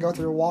 ducks that go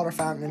through a water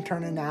fountain and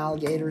turn into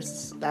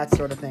alligators, that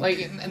sort of thing. Like,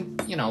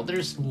 and you know,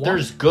 there's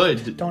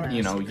good, Don't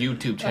you ask. know,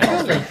 YouTube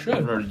channels they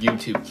should. or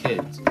YouTube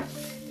Kids.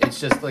 It's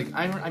just like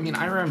I mean,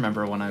 I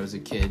remember when I was a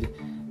kid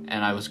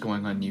and I was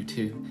going on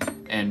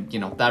YouTube, and you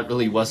know, that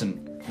really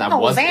wasn't. That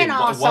wasn't.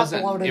 Vanoss It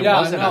wasn't. uploaded. It Yeah,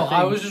 wasn't no, a thing.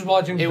 I was just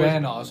watching It was-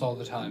 Vanoss all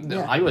the time.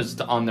 Yeah. I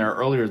was on there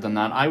earlier than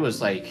that. I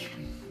was like,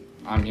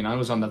 I mean, I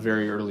was on the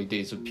very early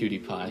days of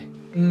PewDiePie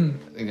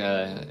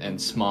and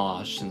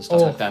Smosh and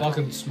stuff Oh, like that.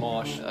 fucking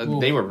Smosh.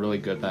 They were really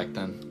good back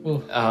then.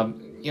 Ooh.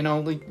 You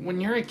know, like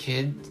when you're a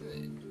kid,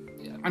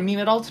 I mean,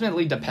 it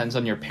ultimately depends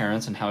on your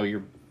parents and how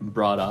you're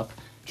brought up.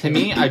 To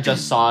me, I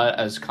just saw it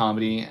as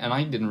comedy, and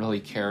I didn't really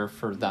care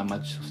for that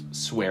much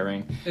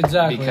swearing.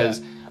 Exactly. Because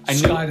yeah. I knew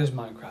Sky does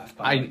Minecraft.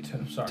 By the way,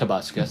 too. Sorry.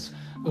 Tobuscus.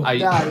 Ooh.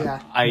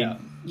 Yeah.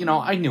 You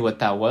know, I knew what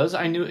that was.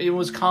 I knew it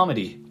was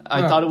comedy. I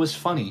Yeah. thought it was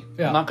funny.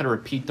 Yeah. I'm not going to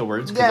repeat the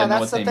words because Yeah, I know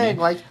that's what the they thing,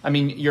 mean. like- I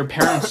mean, your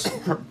parents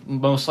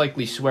most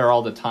likely swear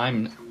all the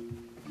time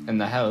in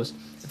the house.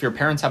 If your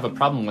parents have a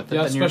problem with it,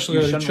 Yeah, then you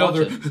especially shouldn't each watch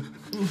other.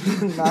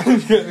 it.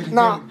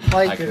 No,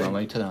 I like can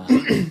relate to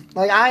that.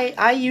 like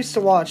I used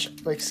to watch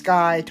like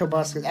Sky,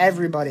 Tobuscus,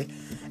 everybody,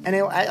 and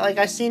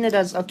I seen it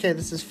as, okay,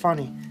 this is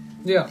funny.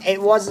 Yeah.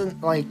 It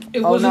wasn't like,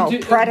 It oh wasn't no,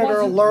 it Predator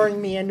wasn't-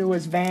 luring me into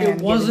his van.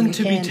 It wasn't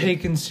to giving be me candy.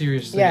 taken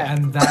seriously, Yeah.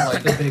 and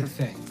that's the big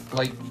thing.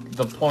 Like,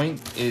 the point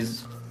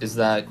is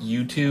that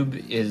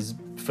YouTube is,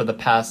 for the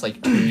past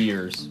like 2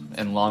 years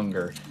and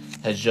longer,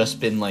 has just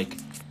been like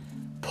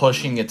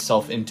pushing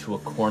itself into a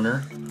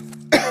corner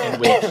in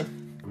which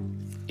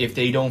if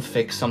they don't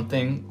fix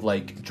something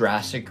like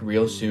drastic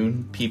real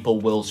soon,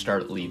 people will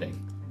start leaving.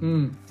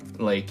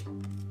 Like,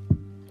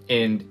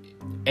 in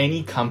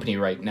any company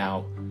right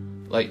now,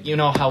 like, you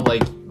know how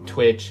like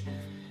Twitch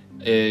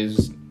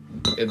is,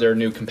 their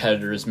new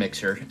competitor is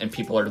Mixer, and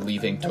people are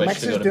leaving Twitch to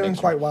Mixer's go to doing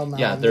Mixer. quite well now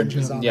Yeah, on they're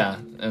Ninja Zone. yeah,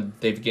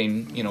 they've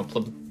gained, you know,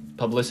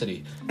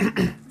 publicity.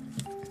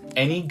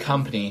 Any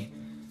company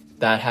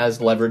that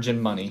has leverage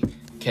and money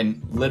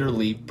can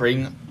literally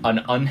bring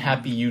an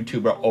unhappy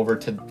YouTuber over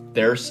to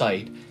their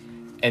site,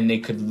 and they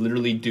could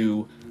literally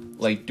do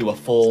a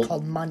full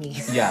Called money.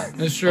 yeah,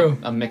 It's true.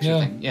 a Mixer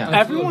thing. Yeah,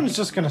 Everyone's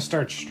just gonna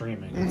start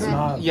streaming. It's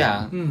not.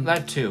 yeah,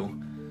 that too.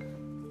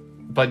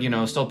 But you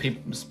know, still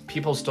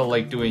people still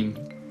like doing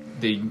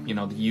the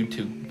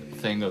YouTube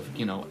thing of,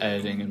 you know,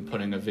 editing and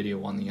putting a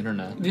video on the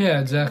internet. Yeah,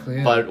 exactly.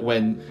 Yeah. But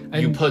when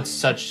you And- put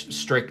such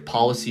strict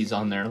policies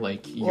on there,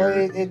 like Well,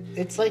 you're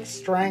it's like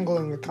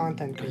strangling the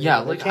content creator.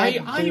 yeah, They like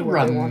can't I do what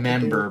they want to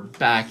remember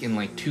back in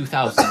like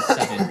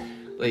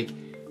 2007, like,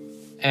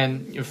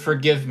 and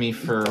forgive me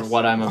for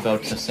what I'm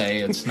about to say.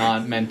 It's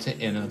not meant to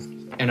in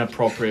an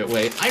inappropriate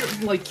way.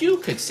 You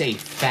could say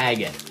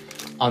faggot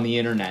on the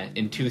internet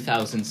in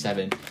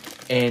 2007,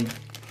 and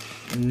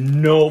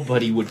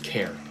nobody would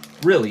care.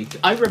 Really,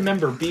 I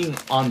remember being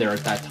on there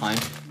at that time.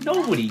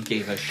 Nobody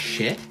gave a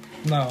shit.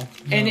 no.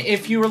 And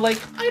if you were like,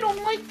 I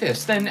don't like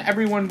this, then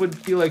everyone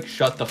would be like,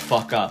 shut the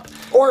fuck up.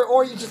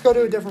 or you just go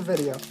to a different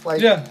video.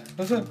 Like Yeah,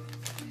 that's it.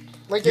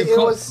 like You it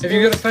call- was. if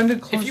you get offended,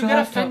 close If you the get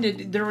laptop.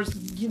 offended,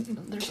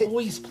 there's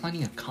always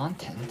plenty of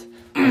content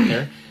out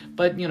there.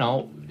 But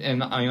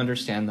and I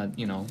understand that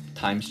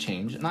times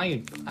change, and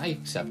I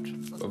accept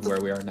where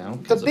we are now. The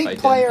Because big if I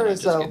didn't, player then I'd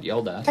is just get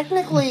yelled at.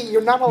 technically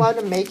you're not allowed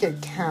to make a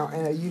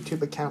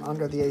YouTube account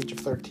under the age of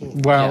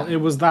 13. Well, Yeah.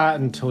 it was that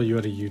until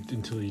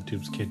until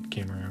YouTube's kid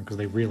came around because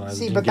they realized.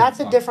 See, it but didn't that's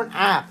get a different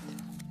app.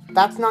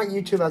 That's not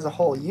YouTube as a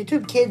whole.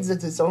 YouTube Kids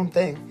is its own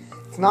thing.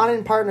 It's not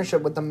in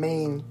partnership with the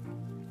main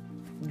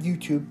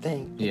YouTube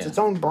thing. It's Yeah. its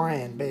own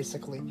brand,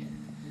 basically.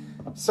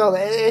 So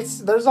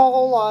there's a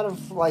whole lot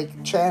of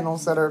like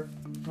channels that are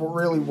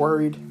really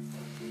worried.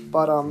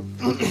 But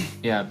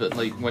Yeah, but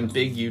like when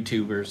big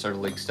YouTubers are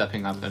like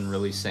stepping up and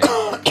really saying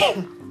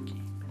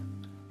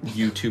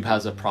YouTube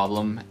has a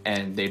problem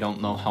and they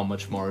don't know how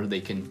much more they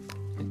can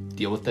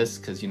deal with this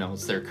because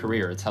it's their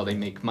career, it's how they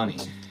make money.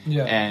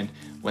 Yeah. And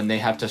when they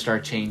have to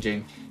start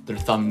changing their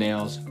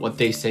thumbnails, what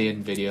they say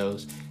in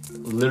videos,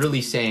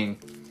 literally saying,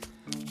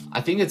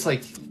 I think it's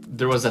like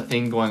there was a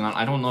thing going on.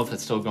 I don't know if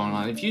it's still going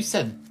on. If you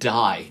said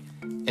die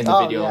in the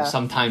video, yeah.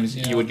 sometimes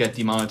Yeah. you would get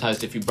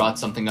demonetized. If you brought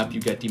something up,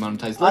 you get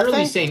demonetized. I Literally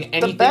think saying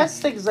anything. the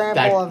best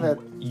example that of it.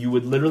 you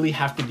would literally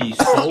have to be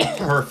so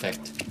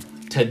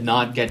perfect to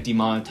not get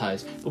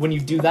demonetized. But when you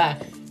do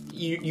that,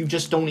 you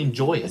just don't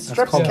enjoy it.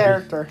 Strips called-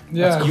 character.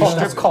 Yeah,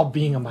 That's called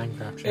being a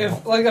Minecraft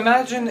channel. If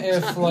imagine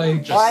if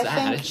like Just I that.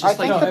 think- It's I just think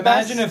like no, the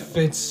imagine best- if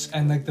Fitz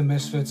and like the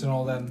Misfits and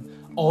all them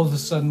all of a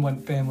sudden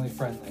went family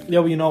friendly. Yeah,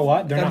 well, you know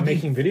what? They're not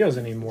That'd be- making videos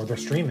anymore. They're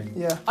streaming.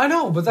 Yeah. I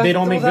know, but that, They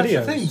don't make that's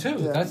videos. the thing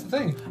too. Yeah. That's the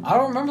thing. I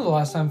don't remember the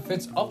last time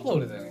Fitz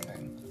uploaded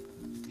anything.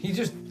 He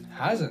just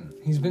hasn't.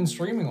 He's been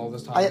streaming all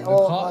this time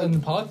and the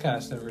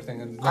podcast and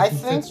everything. And I making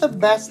think Fitz- the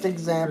best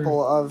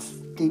example of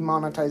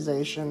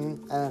demonetization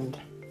and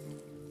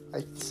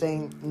like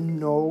saying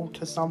no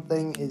to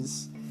something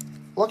is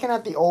looking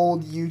at the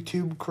old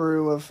YouTube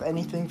crew of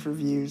Anything for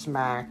Views,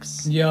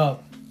 Max, Yeah,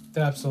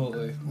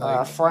 absolutely.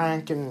 Like,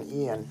 Frank, and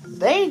Ian.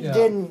 They Yeah.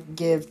 didn't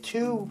give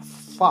two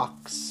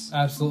fucks.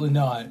 absolutely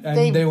not.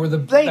 And they were the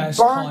they best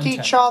burnt content.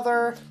 each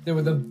other, They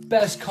were the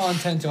best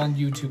content on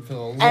YouTube for the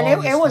longest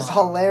and it was time.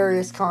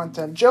 hilarious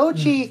content.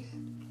 Joji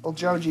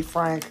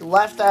Frank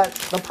left at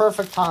the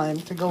perfect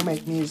time to go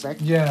make music,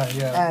 Yeah,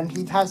 yeah. and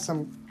he has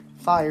some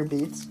fire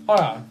beats. Oh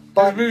yeah,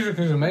 But- his music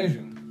is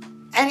amazing.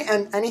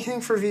 Anything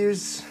for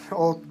Views.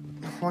 Oh,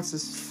 what's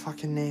his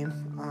fucking name?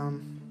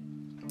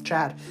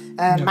 Chad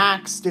and Yeah.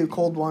 Max do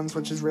cold ones,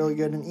 which is really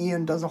good, and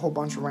Ian does a whole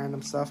bunch of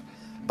random stuff.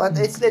 But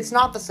it's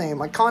not the same.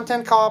 Like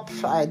Content Cop,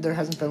 there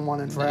hasn't been one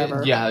in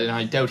forever. Yeah, and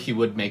I doubt he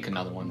would make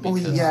another one. Oh,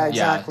 Because, yeah,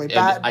 exactly. and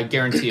That- I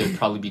guarantee it would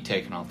probably be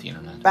taken off the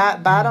internet.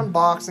 Bad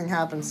unboxing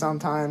happens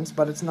sometimes,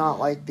 but it's not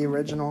like the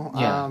original.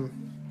 Yeah.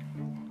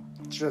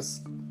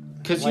 Just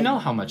Because you know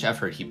how much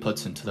effort he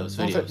puts into those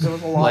Well, videos. there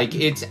was a lot. Like,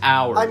 it's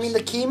hours. I mean, the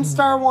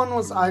Keemstar one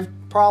was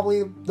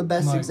probably the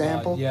best My God,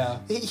 example. yeah.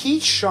 He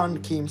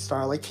shunned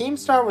Keemstar. Like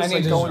Keemstar was And he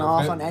like going deserved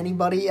off it. on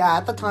anybody. Yeah,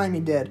 at the time he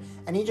did,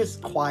 and he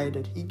just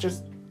quieted. He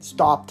just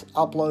stopped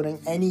uploading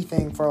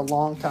anything for a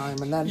long time,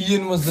 and then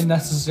Ian was the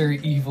necessary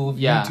evil of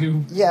Yeah.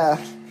 YouTube. yeah,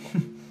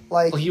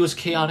 like Well, he was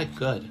chaotic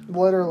good.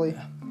 literally,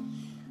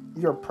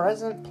 your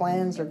present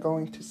plans are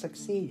going to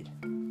succeed.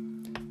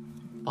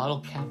 Bottle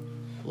cap.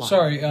 lock.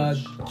 Sorry,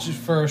 just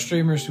for our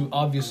streamers who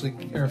obviously,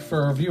 or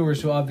for our viewers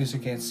who obviously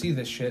can't see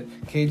this shit,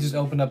 Kay just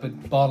opened up a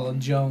bottle of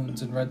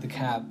Jones and read the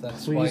cap.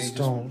 That's why Please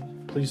you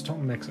Please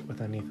don't mix it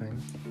with anything.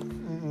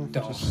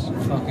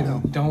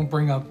 don't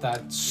bring up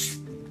that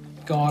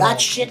god. That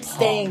shit's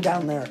staying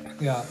down there.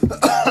 Yeah.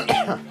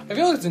 I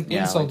feel like it's an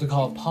Yeah, insult like- to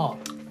call it pop.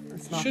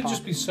 It's It not should pop.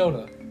 just be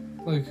soda.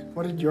 Like,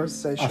 What did yours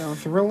say, A Sean?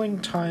 thrilling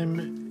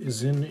time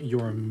is in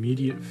your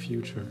immediate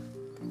future.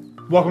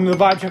 Welcome to the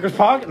Vibe Checkers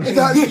podcast.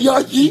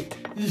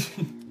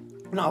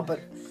 No,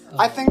 but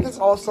I think this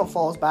also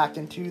falls back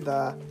into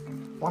the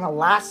one of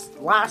last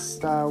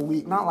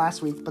week, not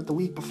last week, but the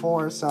week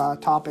before's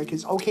topic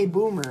is okay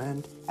boomer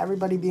and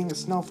everybody being a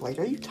snowflake.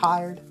 Are you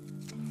tired?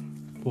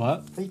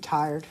 What? Are you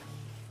tired?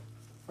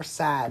 Or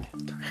sad?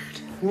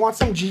 You want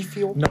some G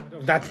Fuel? No,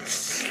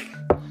 that's.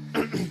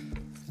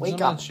 Wake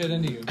dump up. that shit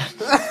into you.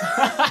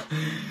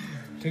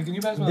 Okay, can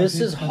you pass my This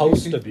piece- is my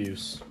host PC?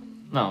 abuse.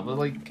 No, but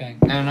like, Okay.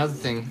 and another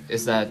thing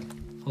is that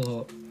Hold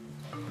up.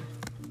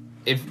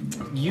 if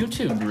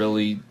YouTube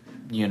really,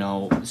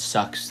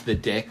 sucks the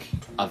dick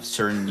of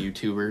certain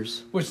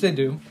YouTubers, Which they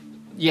do.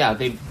 yeah,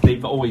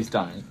 they've always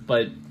done it.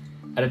 But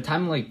at a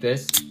time like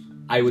this,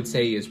 I would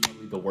say is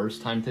probably the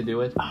worst time to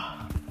do it.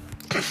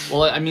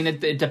 Well, I mean,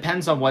 it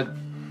depends on what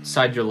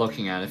side you're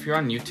looking at. If you're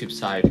on YouTube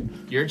side,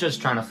 you're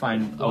just trying to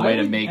find a Why way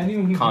to would make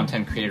anyone who-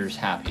 content creators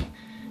happy,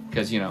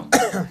 because you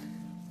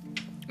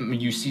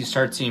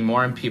start seeing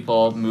more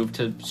people move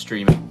to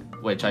streaming,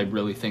 which I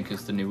really think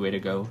is the new way to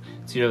go.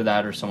 It's either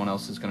that or someone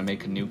else is going to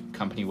make a new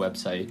company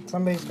website.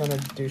 Somebody's gonna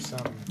do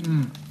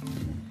something.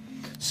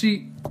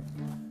 See,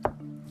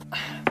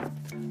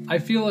 I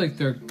feel like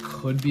there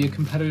could be a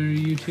competitor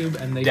to YouTube,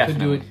 and they could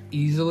do it Definitely.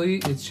 easily.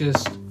 It's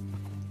just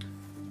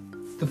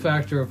the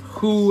factor of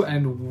who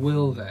and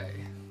will they?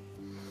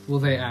 Will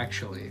they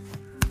actually?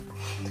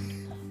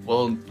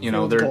 Well,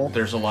 Field goal.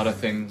 there's a lot of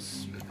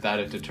things that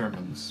it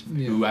determines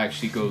Yeah. who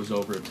actually goes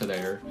over to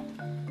there.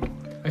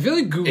 I feel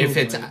like Google. If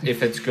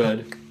it's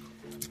good,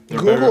 they're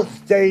Google better.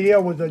 Stadia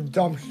was a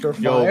dumpster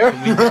Yo, fire.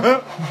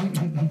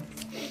 can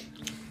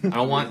we- I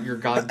don't want your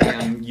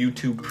goddamn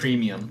YouTube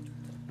Premium.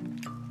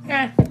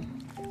 Eh.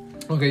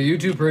 Okay,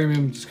 YouTube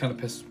Premium just kind of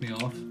pisses me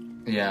off.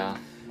 Yeah.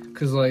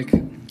 Because, like,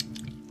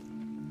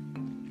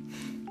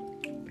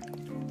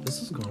 This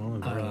has gone on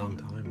a very long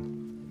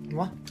time.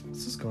 What?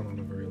 This has gone on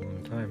a very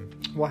long time.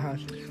 What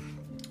has?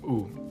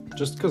 Ooh,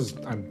 just because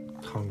I'm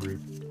hungry.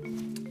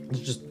 Let's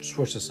just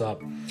switch this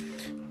up.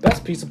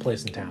 Best pizza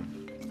place in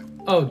town.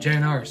 oh,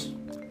 JNR's.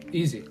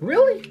 Easy.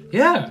 Really?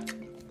 Yeah.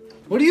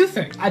 What do you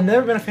think? I've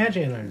never been a fan of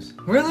J&R's.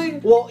 Really?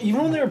 Well,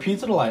 even when they were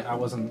Pizza Delight, I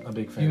wasn't a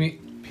big fan. You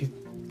mean,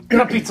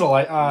 Not Pizza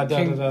Delight, the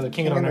King of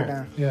King of Donaire.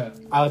 Donaire. yeah.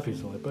 I like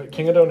Pizza Delight, but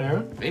King of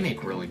Donaire, They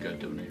make really good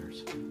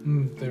donairs.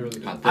 They're really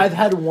good. God, I've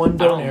had one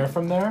I don't- Donaire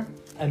from there,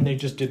 and they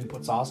just didn't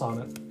put sauce on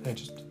it. And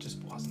it just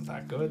wasn't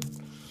that good.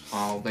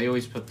 Oh, they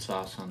always put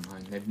sauce on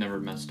mine. They've never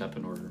messed up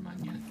an order of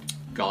mine yet.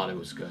 God, it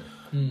was good.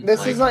 This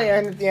Like, is like,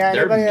 and yeah,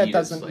 their anybody that meat is,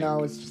 doesn't like-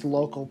 know, it's just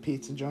local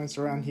pizza joints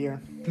around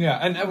here. Yeah,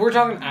 and we're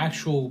talking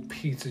actual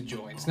pizza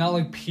joints, not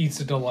like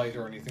Pizza Delight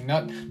or anything.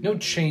 No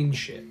chain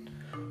shit.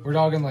 We're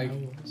talking like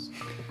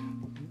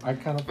I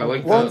kind of I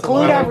like We'll the-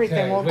 include well,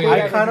 everything. We'll okay, include wait, I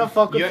everything. kind of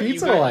fuck with You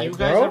Pizza guys, Delight, you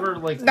guys bro. ever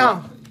like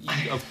No.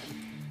 uh,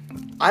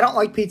 I don't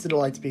like Pizza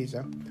Delight's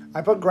pizza.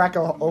 I put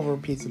Greco over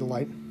Pizza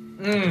Delight.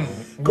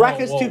 Greco's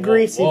Greco's too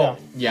greasy though.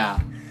 yeah.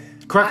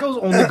 Greco's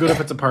only good if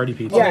it's a party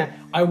pizza. Yeah.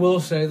 I will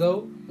say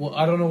though, well,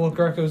 I don't know what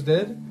Greco's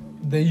did.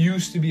 They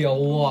used to be a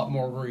lot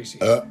more greasy.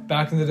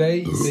 Back in the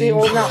day, they See, used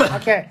well, no,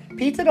 okay.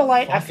 Pizza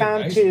Delight, I Fucking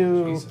found nice.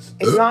 to. Jesus.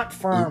 It's not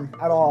firm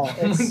at all.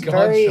 Oh my It's god,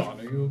 very Sean,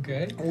 are you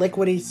okay?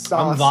 liquidy I'm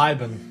sauce.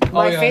 vibing.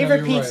 My Oh, yeah,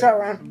 favorite no, you're pizza right.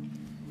 around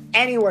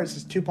anywhere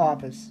is Two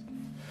Papas.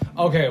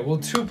 Okay, well,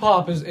 Two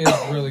Pop is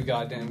really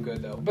goddamn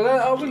good though, but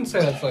I wouldn't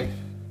say that's like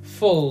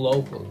full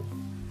local.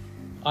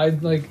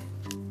 I'd like,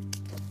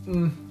 I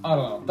don't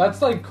know.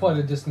 That's like quite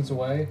a distance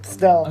away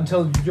Still.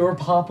 until your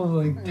Papa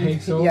like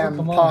takes over. Yeah,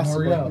 Come on,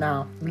 possibly. hurry up.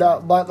 No,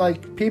 but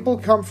like people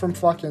come from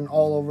fucking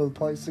all over the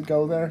place to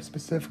go there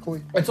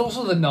specifically. It's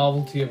also the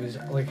novelty of his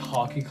like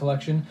hockey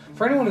collection.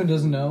 For anyone who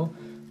doesn't know,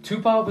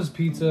 Two Papa's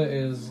Pizza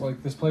is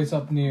like this place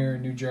up near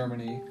New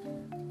Germany,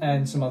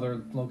 and some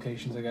other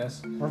locations, I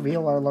guess.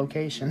 Reveal our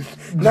location.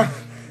 No,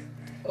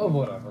 Oh,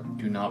 whatever.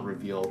 Do not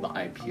reveal the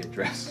IP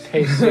address.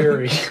 Hey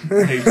Siri.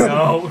 Hey,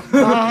 no.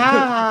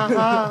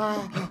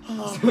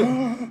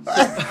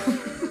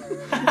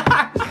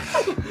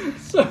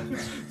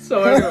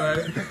 So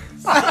anyway.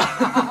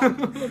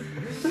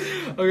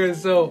 Okay,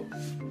 so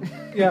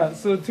yeah,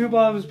 so Two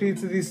Papa's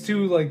Pizza, these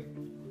two like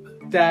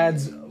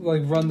dads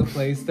like run the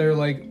place. They're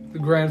like the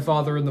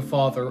grandfather and the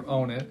father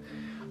own it.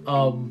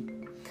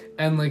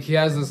 And like he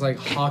has this like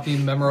hockey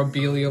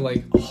memorabilia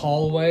like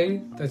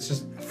hallway that's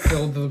just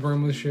filled to the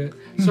brim with shit.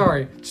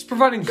 Sorry, just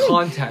providing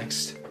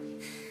context.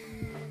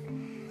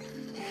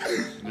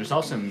 There's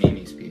also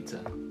Mimi's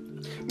Pizza.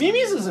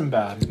 Mimi's isn't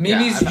bad.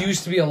 Mimi's I-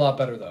 used to be a lot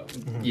better though.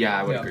 Yeah,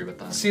 I would Yeah. agree with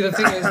that. See, the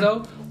thing is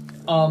though,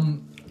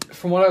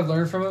 from what I've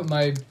learned from it,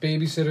 my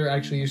babysitter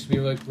actually used to be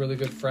like really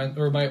good friend,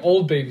 or my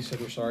old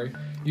babysitter, sorry,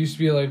 used to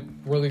be like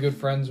really good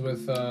friends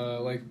with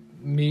like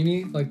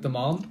Mimi, like the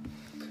mom.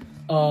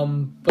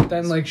 But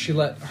then like she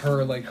let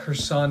her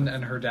son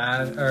and her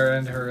dad,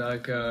 and her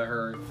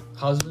her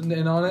husband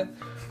in on it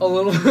a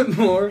little bit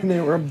more. and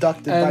they were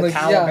abducted And by like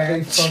yeah, they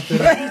Taliban. fucked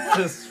it up.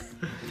 Just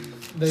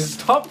They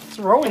stop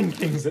throwing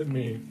things at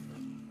me.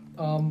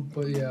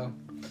 but yeah.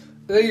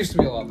 They used to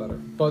be a lot better.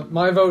 But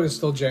my vote is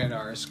still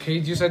JNR's.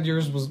 Kate, you said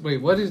yours was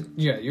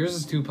yours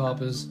is Two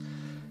Papas.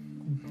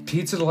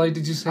 Pizza Delight,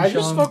 did you say, I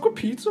Sean? just fuck with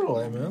Pizza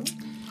Delight, man.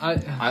 I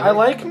I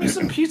like me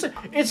some pizza.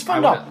 It's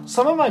fun I though. would-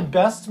 Some of my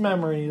best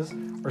memories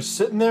are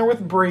sitting there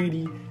with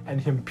Brady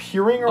and him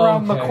peering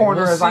around the Okay,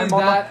 corner well, as see, I'm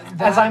on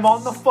that's- as I'm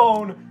on the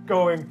phone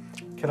going,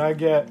 "Can I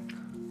get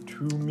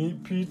 2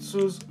 meat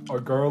pizzas, a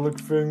garlic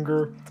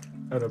finger,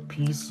 and a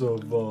piece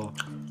of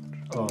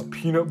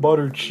peanut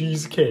butter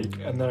cheesecake?"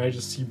 And then I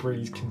just see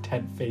Brady's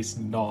content face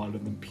nod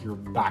and then peer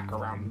back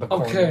around the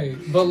corner. Okay,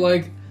 but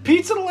like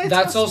Pizza Delight's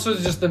that's got also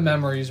just the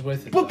memories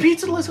with it. but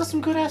Pizza Delight's got some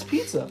good ass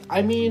pizza.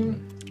 I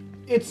mean,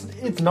 it's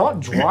not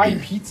dry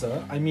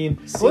pizza. I mean,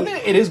 one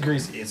thing, it is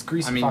greasy. It's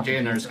greasy. I mean, fucking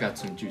JNR's pizza. got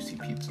some juicy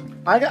pizza.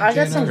 I got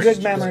some JNR's good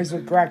just- memories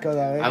with Greco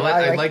though.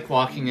 I like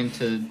walking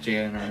into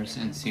JNR's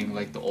and seeing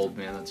like the old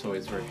man that's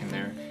always working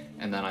there,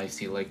 and then I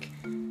see like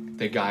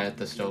the guy at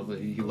the stove.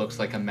 He looks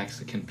like a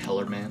Mexican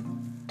pillar man.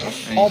 And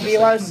he's All just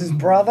like, Bilas'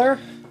 brother.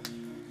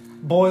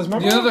 Boys,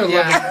 remember? You know they're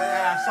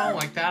yeah, something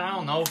like that. I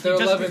don't know. They're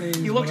Lebanese,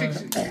 He looks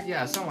but-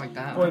 yeah, something like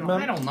that. Wait,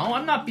 I don't know.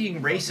 I'm not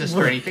being racist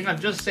or anything. I'm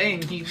just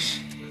saying he's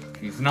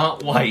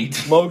not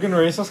white. Logan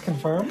racist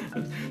confirmed.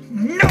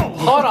 No.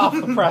 Hot off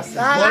the press.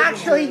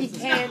 Actually, he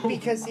can't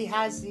because he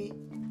has the.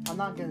 I'm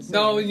not gonna say.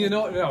 No, it.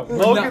 no.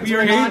 Logan's We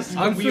are racist.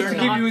 not. I'm we supposed are to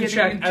keep not you in getting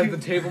check into- as the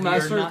table we are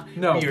master. not-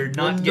 No, we are we're not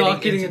not getting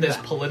into into this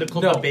that.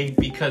 political No. debate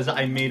because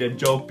I made a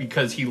joke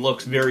because he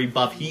looks very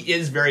buff. He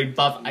is very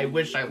buff. I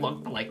wish I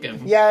looked like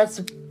him. Yeah,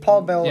 it's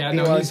Paul Bill. Yeah,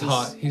 no, he's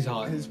hot. He's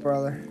hot. His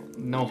brother.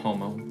 No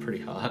homo,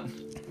 pretty hot.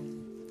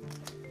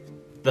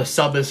 The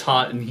sub is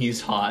hot and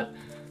he's hot.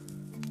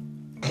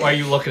 Why are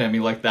you looking at me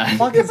like that?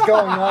 What is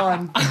going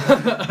on?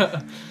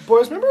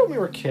 Boys, remember when we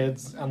were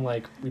kids and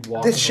like we'd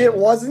walk? This shit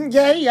wasn't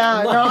gay.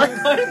 Yeah, no.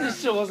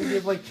 This shit wasn't gay.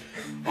 Like,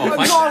 Oh, no,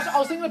 if I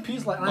was thinking of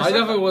peace. Like, I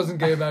definitely wasn't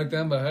gay back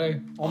then, but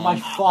hey, Oh my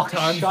fuck!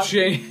 times Shut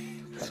change.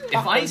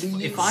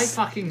 if I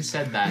fucking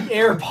said that,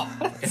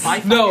 AirPods. if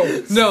I No.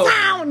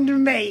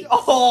 Sound mate.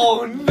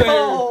 Oh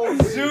no!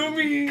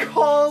 Zoomy.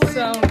 Calling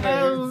Sound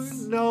out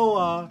waves.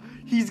 Noah.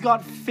 He's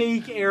got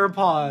fake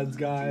AirPods,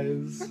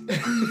 guys.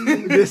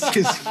 This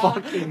is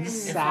fucking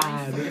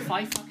sad. if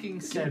I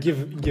fucking said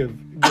Give.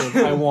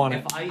 I want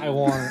it. If I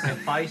want it.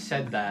 if I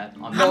said that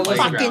on No, the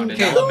listen, playground in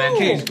okay,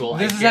 elementary okay, school,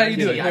 this I is how you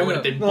do guarantee it. I No, would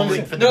have no, been no, bullied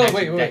listen. for the No, next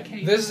wait.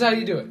 decade. This is how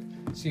you do it.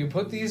 So you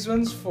put these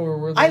ones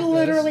forward. I Like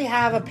literally this.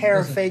 have a pair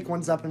of Listen. fake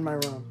ones up in my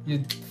room.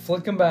 You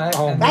flick them back.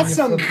 Oh, and then That's you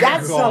some. flip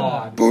That's them some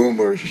back.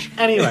 boomer shit.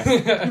 Anyway,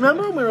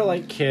 remember when we were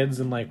like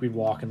kids and like we'd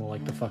walk into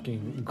like the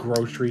fucking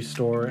grocery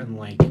store and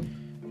like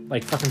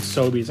fucking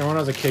Sobeys. And when I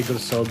was a kid, go to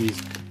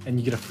Sobeys and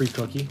you get a free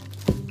cookie.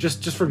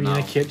 Just for being No.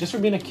 a kid. Just for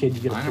being a kid,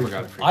 you get a I free never got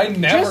a cookie. free. I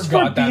never Just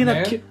got for that, being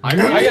man. a kid. I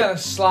I got a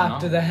slap No.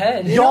 to the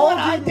head. You know Y'all what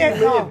I didn't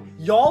did? live. No.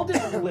 Y'all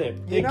didn't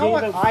live. They You know gave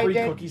what out I free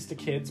did? cookies to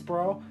kids,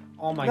 bro.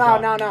 Oh my No,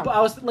 god. no. But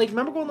I was like,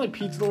 remember going like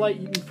Pizza Delight,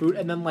 eating food,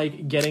 and then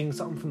like getting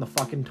something from the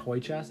fucking toy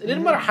chest? It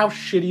didn't matter how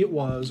shitty it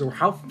was or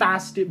how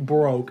fast it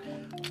broke.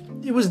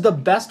 It was the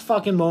best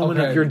fucking moment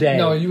Okay. of your day.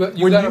 No, you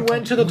when gotta- you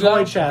went to the you toy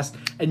gotta- chest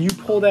and you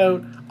pulled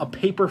out a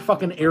paper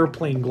fucking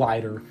airplane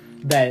glider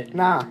that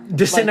Nah.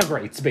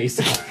 disintegrates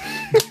basically.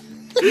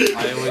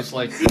 I always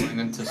like going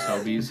into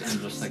Sobeys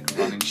and just like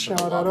running to Shout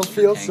the out, I don't lobster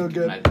feel tank, so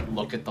good. And I'd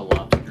look at the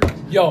lobsters.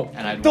 Yo,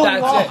 And I'd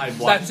that's watch, it. I'd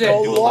watch That's it.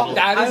 them do a little-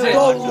 That is I'd it.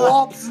 watch The them-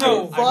 lobster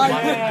No, fight.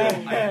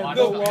 I'd watch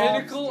The them-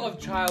 pinnacle of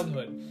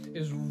childhood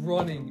is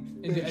running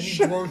into any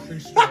grocery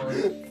store.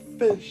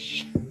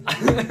 Fish.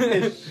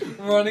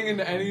 Running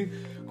into any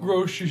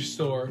grocery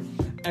store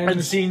and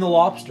And seeing the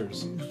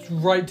lobsters.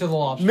 right to the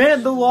lobster.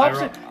 Man, the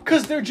lobster, I-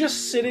 because they're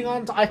just sitting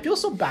on. I feel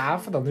so bad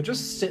for them. They're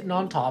just sitting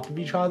on top of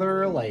each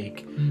other,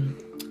 like.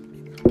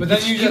 But then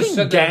you Do you just think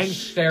sit there gang-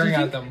 staring do you at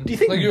think- them. do you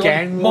think you're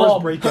gang like, wars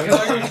Mom, break can out?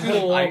 I go see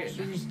the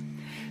lobsters?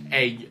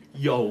 Hey,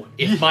 yo,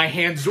 if my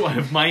hands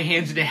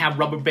didn't have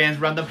rubber bands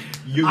around them,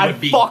 you I'd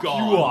would be fuck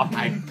gone. you up.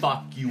 I'd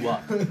fuck you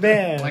up.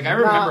 Man. Like I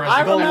remember,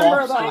 I as a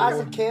remember kid, though, as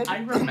a kid. I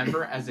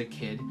remember as a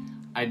kid,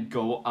 I'd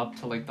go up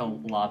to like the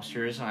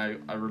lobsters. And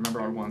I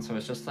remember once I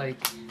was just like,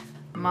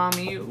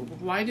 "Mommy,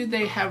 why did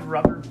they have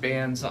rubber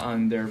bands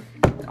on their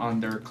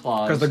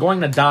claws?" Because they're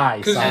going to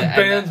die. 'Cause son. these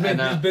bands make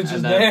these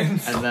bitches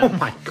dance. And then, Oh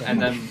my God.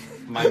 and then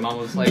my mom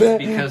was like,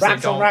 because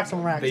Racks on racks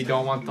on racks. they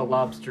don't want the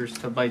lobsters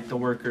to bite the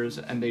workers,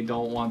 and they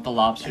don't want the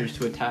lobsters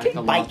to attack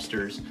the Bite.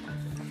 lobsters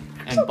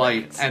and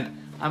bite. And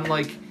I'm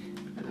like,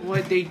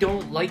 what? They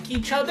don't like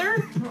each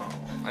other?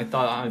 I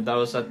thought that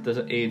was at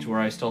the age where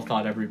I still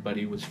thought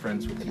everybody was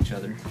friends with each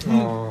other.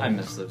 I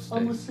miss those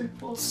days.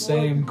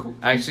 Same.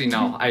 Actually,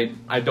 no,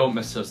 I don't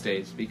miss those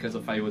days because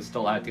if I was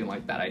still acting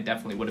like that, I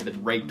definitely would have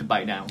been raped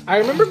by now. I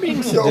remember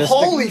being sadistic.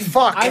 Holy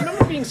fuck. I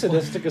remember being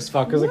sadistic as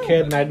fuck as a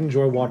kid, and I'd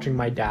enjoy watching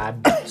my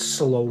dad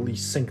slowly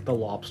sink the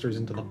lobsters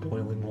into the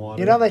boiling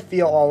water. You know they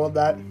feel all of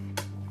that.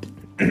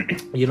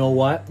 You know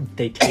what?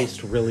 They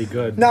taste really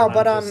good. No, but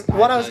but I'm just-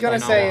 what I was gonna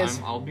You know, say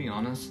is, I'll be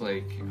honest,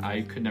 like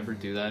I could never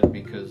do that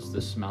because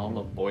the smell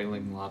of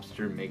boiling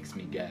lobster makes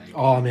me gag.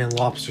 Oh man,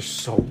 lobster's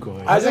so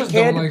good. As a just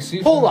kid, don't like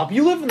seafood. Hold up,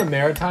 you live in the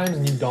Maritimes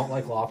and you don't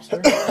like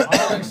lobster? I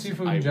don't like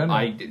seafood in general.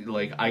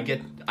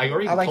 I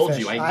already I like told fish.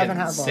 you I I haven't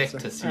get had sick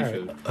lobster. to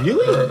seafood.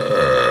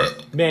 Really?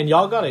 Man,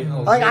 y'all gotta.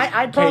 like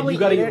I'd probably you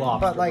gotta eat eat it,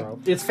 lobster, but like bro.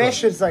 It's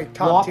fish good. is like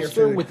top tier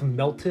Lobster food. with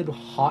melted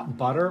hot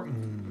butter.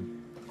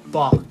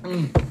 Fuck.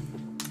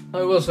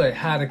 I will say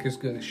haddock is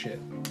good as shit.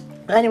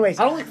 Anyways,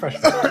 I don't like fresh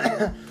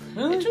fish.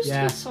 It just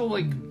Yeah. tastes so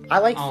like I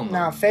like I don't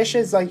no know. fish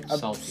is like a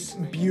Salty.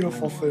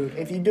 beautiful food.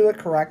 If you do it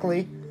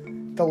correctly,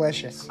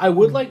 delicious. I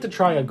would like to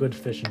try a good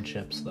fish and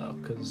chips though,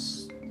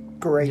 because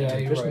Great. Yeah,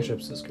 you're fish and right.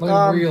 chips is good.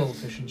 Like real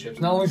fish and chips,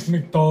 not like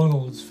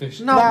McDonald's fish.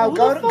 No. Now who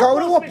go the to, fuck go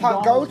to a loves pub. Go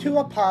McDonald's? to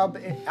a pub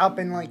up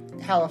in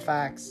like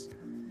Halifax.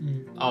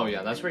 oh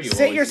yeah, that's where you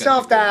Sit always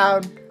yourself get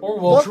down. Or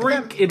Look Wolf.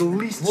 Drink at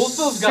least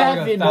Wolfville's got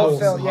like 7 1,000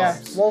 Wolfville, Wolfville. yeah.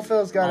 pubs.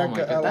 Wolfville's got Oh my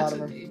a god, lot of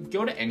them.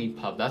 go to any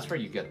pub. That's where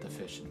you get the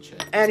fish and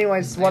chips.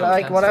 Anyways, Yeah, what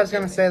I that's was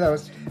gonna okay. say though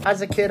is,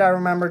 as a kid, I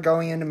remember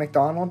going into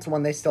McDonald's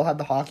when they still had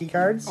the hockey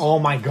cards. Oh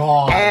my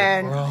god.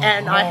 And bro.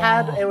 I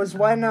had it was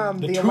when the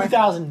the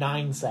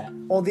 2009 set.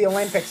 the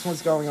Olympics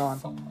was going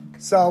on.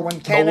 So when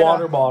The Canada,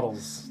 water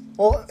bottles.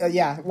 well,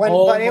 yeah, when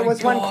Oh but it my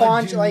was when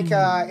God,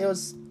 dude. it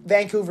was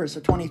Vancouver, so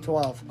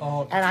 2012.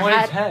 Oh, And I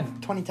had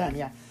 2010. 2010,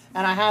 yeah.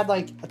 And I had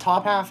like a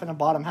top half and a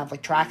bottom half,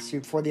 like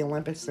tracksuit for the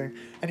Olympics thing.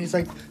 And he's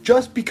like,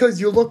 just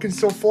because you're looking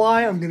so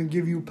fly, I'm gonna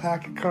give you a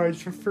pack of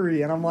cards for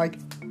free. And I'm like,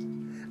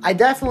 I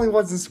definitely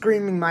wasn't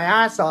screaming my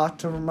ass off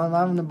to my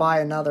mom to buy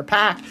another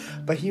pack,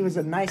 but he was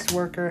a nice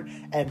worker,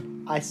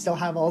 and I still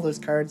have all those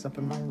cards up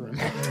in my room.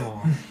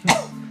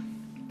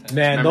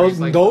 Man, Memories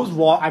like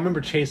I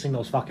remember chasing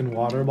those fucking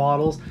water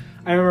bottles.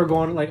 I remember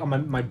going like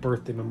on my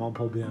birthday. My mom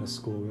pulled me out of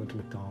school. We went to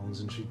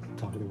McDonald's and she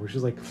talked to the work.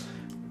 She's like,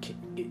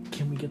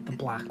 "Can we get the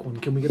black one?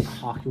 Can we get the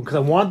hockey one? Because I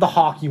wanted the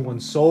hockey one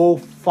so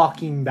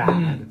fucking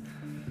bad."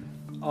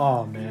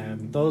 Oh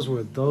man, those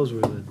were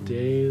the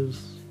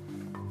days.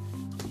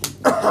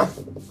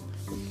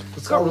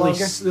 This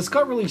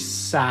got really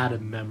sad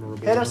and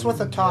memorable. Hit us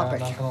with a Yeah, topic.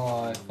 not gonna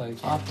lie. Like,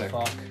 Topic.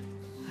 fuck.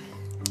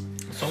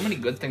 So many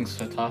good things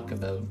to talk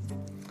about.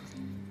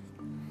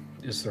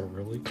 Is there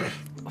really?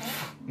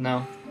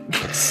 No.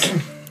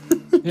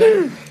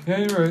 Yeah,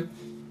 you're right.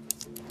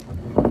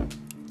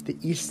 The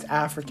East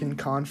African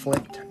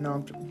conflict. No,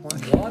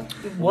 What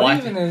What?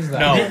 even is that?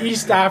 No. The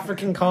East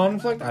African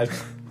conflict? I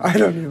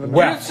don't even know.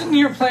 We're sitting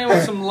here playing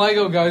with some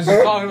Lego guys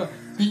and talking about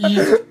the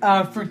East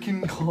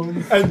African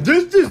conflict. And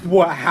this is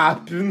what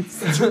happens.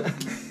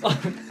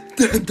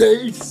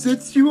 They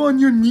sit you on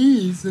your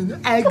knees and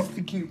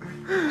execute.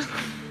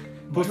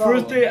 But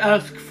first they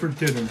ask for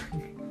dinner.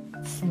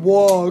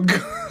 Wog.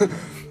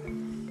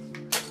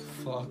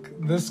 Fuck.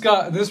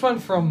 This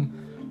went from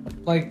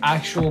like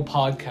actual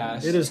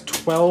podcast. It is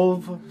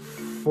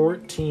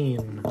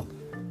 12:14.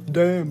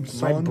 Damn, My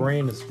son.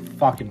 brain is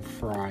fucking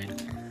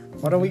fried.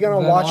 What are we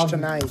gonna Then watch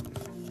tonight?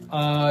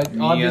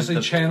 Obviously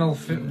at the- channel.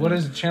 What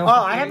is it? Channel. Oh,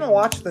 I 58? haven't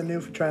watched the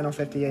new Channel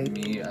 58.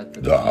 Me at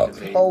the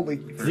debate. Holy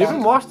You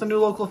haven't watched the new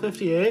Local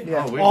 58?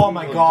 Yeah. we- Oh we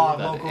my will god,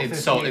 do that. Local It's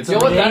 58. so it's You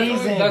know what?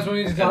 amazing. That's what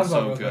we need to talk It's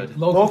about. so real quick. good.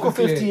 Local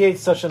 58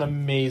 is such an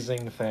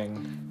amazing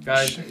thing.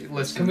 Guys,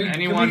 listen. Can we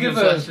Anyone give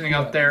who's a- listening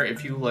out there,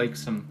 if you like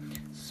some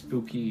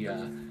spooky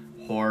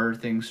horror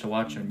things to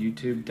watch on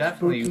YouTube,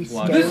 definitely Spooky,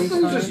 watch scary This is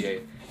Local just-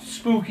 58.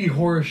 Spooky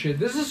horror shit.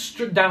 This is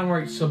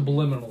downright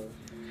subliminal.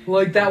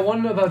 Like that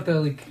one about the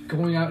like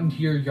going out into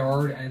your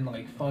yard and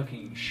like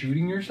fucking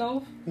shooting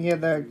yourself. Yeah,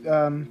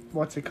 the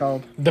what's it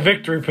called? The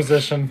victory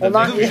position. Well,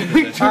 not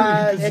victory it's,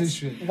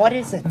 position. what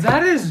is it?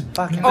 That is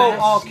Fucking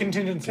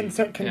Contingency.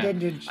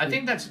 contingency. I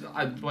think that's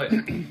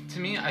to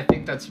me. I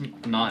think that's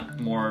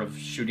not more of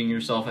shooting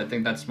yourself. I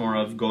think that's more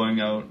of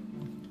going out.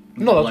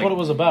 No, that's like- what it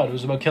was about. It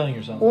was about killing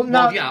yourself. Well,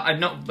 no, Well, yeah, I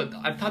know, but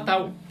I thought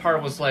that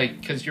part was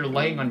like because you're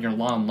laying on your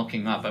lawn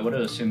looking up. I would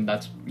have assumed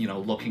that's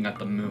looking at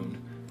the moon.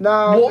 no.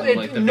 well,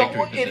 like the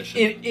victory position.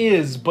 it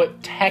is,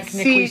 but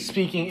technically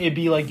speaking, it'd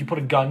be like you put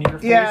a gun in your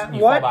face Yeah, and you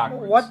fall what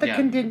backwards. the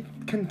Yeah.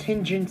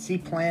 contingency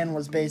plan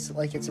was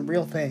basically like it's a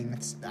real thing.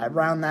 It's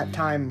around that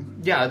time.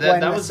 Yeah, when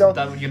that the was So-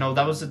 that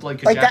was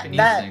like a Like Japanese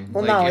that. thing.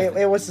 Well, like no, if-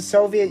 it was the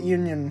Soviet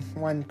Union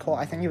when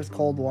I think it was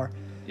Cold War.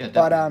 yeah,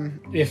 But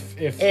if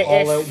if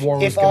all out war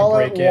was if going all to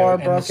out break war out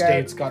and broke the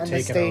states out got and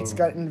taken the states over.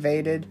 got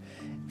invaded,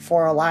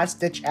 for a last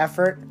ditch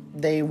effort,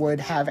 they would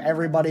have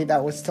everybody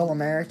that was still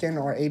American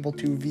or able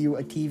to view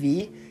a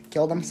TV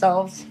kill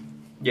themselves.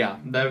 yeah,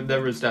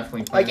 there was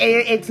definitely Like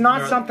it's not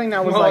There- something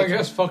that was well, like I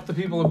guess fuck the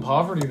people in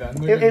poverty then.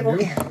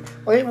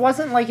 it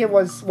wasn't like it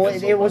was. Well,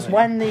 Guess it was so,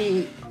 when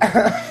the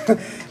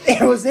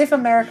it was if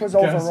America was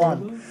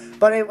overrun,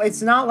 but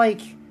it's not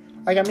like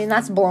I mean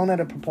that's blown out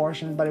of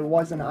proportion. But it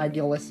was an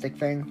idealistic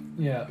thing.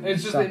 Yeah,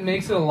 it's just So- it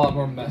makes it a lot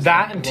more messy.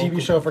 That and TV Local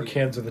show for 58.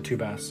 kids are the two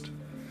best.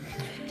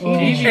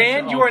 TV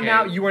And you are okay.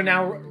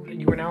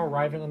 now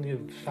arriving on the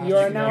fastest You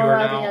are now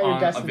arriving now at your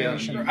on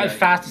destination. avail-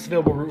 fastest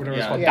available route to Yeah,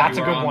 respond. yeah, That's a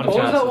you good are on one. the What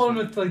was that fastest. one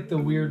with like the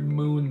weird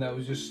moon that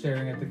was just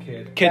staring at the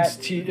kid? Kids,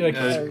 That-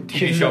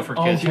 TV show for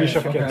kids. TV show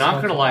for kids.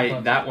 Not gonna lie,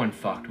 that one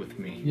fucked with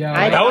me.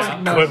 Yeah, That was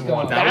a good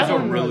one. That was a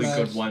one really was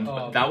good one, messed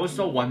but up. that was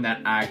the one that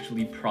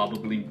actually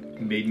probably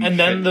made me. And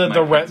then shit the my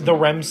the, pants the a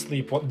REM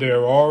sleep. What?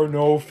 There are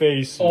no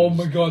faces. Oh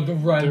my god, the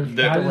REM.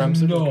 The That REM is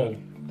sleep is no. good.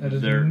 That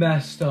is They're-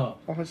 messed up.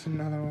 What was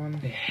another one?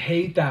 I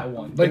hate that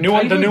one. The new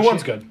one. The I new legit-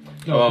 one's good.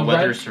 No, the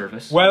weather REM,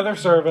 service. Weather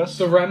service.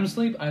 the REM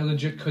sleep, I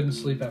legit couldn't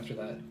sleep after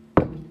that.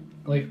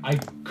 Like I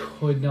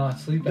could not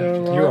sleep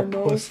after that. You're a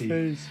pussy.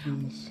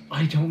 faces.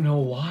 I don't know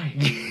why.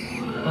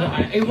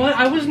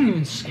 I wasn't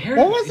even scared.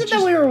 What of was it that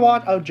just- we were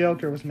watching? Oh,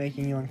 Joker was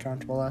making you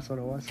uncomfortable. That's what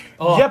it was.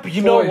 Oh, Yeah, but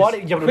you know boys,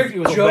 what? Yeah, but quick it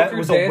was a Joker wet- it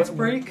was a dance wet-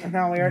 break.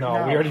 No, we already No,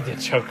 we already did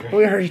Joker.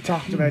 We already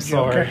talked about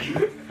Joker.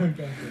 Sorry.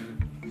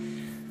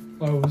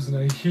 Why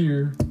wasn't I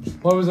here?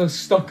 Why was I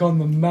stuck on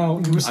the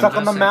mountain? You were stuck I'm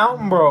on the just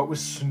mountain, bro. It was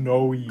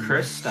snowy.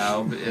 Chris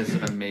Staub is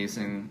an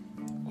amazing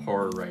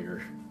horror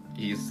writer.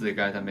 He's the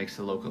guy that makes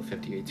the Local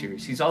 58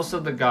 series. He's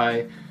also the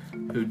guy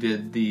who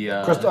did the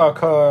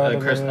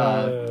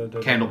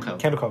Candle Cove.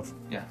 Candle Cove.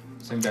 Yeah,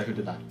 same guy who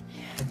did that.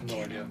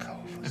 No idea.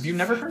 Have you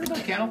never heard of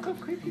the Candle Cove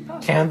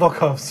creepypasta? Candle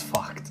Cove's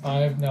fucked.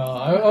 I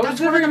was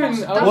That's never one of the even.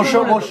 most- I was We'll never show.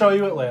 really- We'll show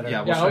you it later. Yeah,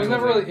 we'll Yeah, show I was you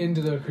never later. really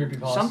into the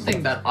creepypasta.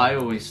 Something that I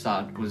always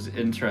thought was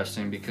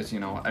interesting because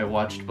I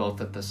watched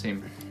both at the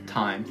same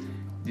time.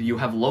 You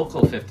have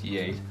Local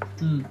 58,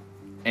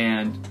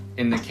 and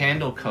in the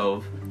Candle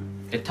Cove,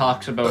 it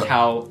talks about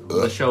how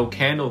the show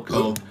Candle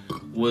Cove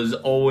was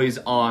always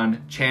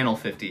on Channel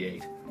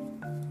 58.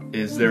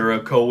 Is there a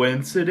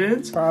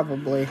coincidence?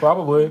 Probably.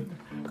 Probably.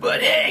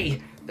 But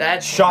hey,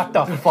 that's Shut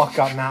the fuck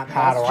up, Matt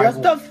Pat. or I Just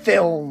will- a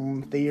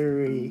film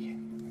theory.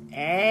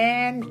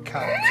 And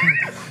cut.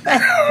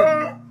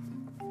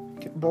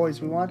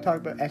 Boys, we want to talk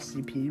about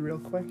SCP real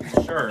quick.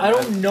 Sure. I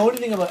don't know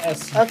anything about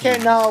SCP. Okay,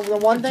 no. The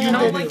one thing you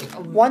know,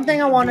 one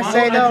thing I want to you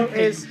say wanna though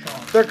educate is me,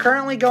 Tom? they're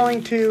currently going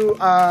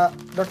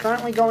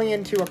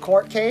into a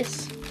court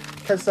case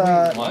because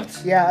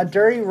what? yeah, a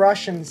dirty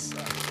Russians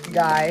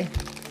guy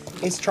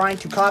is trying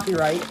to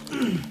copyright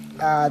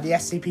the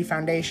SCP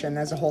Foundation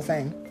as a whole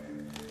thing,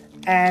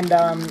 and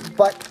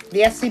but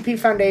the SCP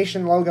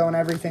Foundation logo and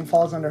everything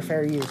falls under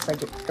fair use,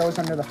 like it goes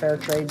under the Fair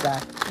Trade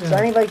Act, so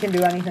anybody can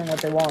do anything what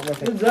they want with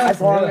it, as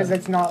Exactly, long yeah. as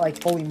it's not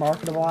like fully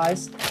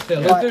marketabilized. Yeah,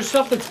 like, But there's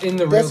stuff that's in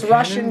the real this canon,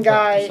 Russian but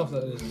guy there's stuff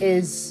that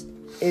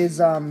isn't.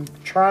 is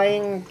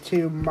trying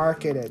to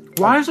market it.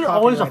 Why like, is there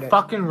always a copyright it.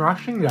 fucking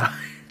Russian guy?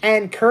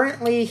 And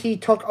currently, he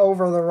took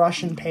over the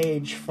Russian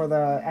page for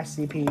the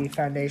SCP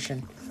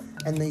Foundation,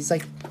 and he's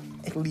like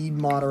a lead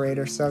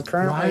moderator. So Why is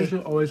currently, there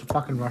always a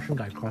fucking Russian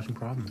guy causing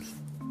problems?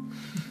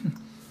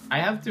 I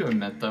have to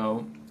admit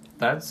though,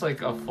 that's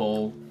like a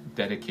full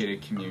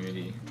dedicated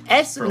community.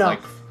 For, no,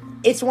 like,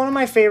 it's one of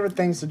my favorite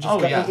things to just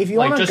oh go. yeah. If you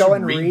like, want to just go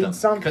and read them, because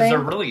something, they're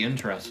really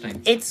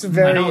interesting. it's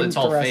very I know it's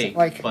all interesting. fake,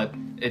 Like but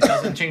it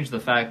doesn't change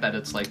the fact that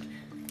it's like,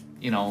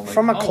 you know, like,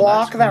 from a oh,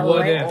 clock that's that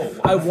What rings.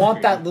 if? I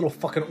want that little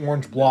fucking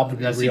orange blob to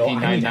be SCP real. I need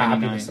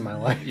 999. happiness in my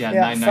life. Yeah,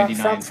 Yeah,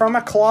 999. from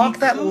a clock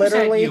that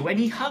literally. and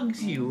he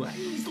hugs you.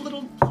 He's a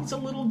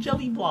little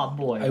jelly blob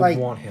boy. I Like,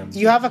 want him.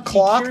 You have a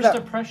clock cures that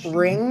depression.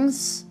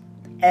 rings,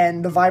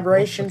 and the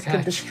vibrations can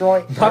catch?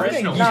 destroy.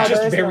 Nothing. no- He's no, just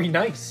there is very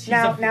no- nice.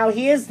 Now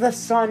he is the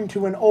son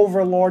to an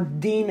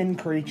overlord demon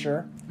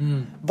creature,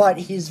 but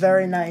he's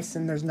very nice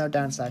and there's no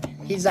downside.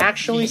 He's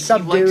actually He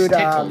subdued likes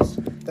tickles.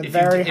 the If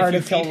very you- if hard you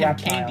to kill feed him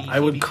reptile. candy, I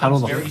would he cuddle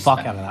becomes the very fuck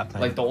sad. out of that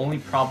thing. Like the only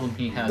problem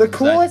he has. The is that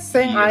coolest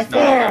thing he I is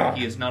not- think-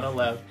 he is not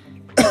allowed.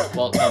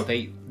 Well, no,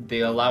 they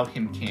allowed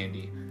him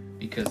candy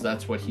because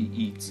that's what he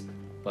eats.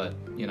 But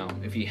you know,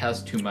 if he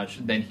has too much,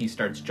 then he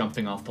starts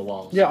jumping off the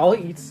walls. Yeah, all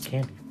he eats is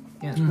candy.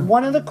 Yeah.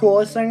 One of the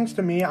coolest things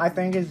to me, I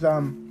think, is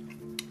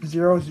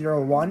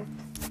 001.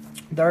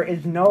 There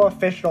is no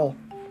official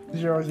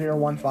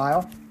 001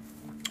 file,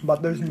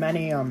 but there's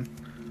many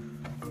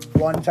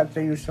ones that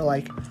they used to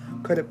like.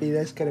 Could it be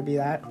this? Could it be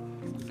that?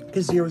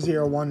 Because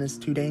 001 is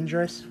too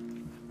dangerous.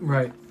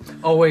 Right.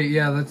 Oh wait,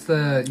 yeah, that's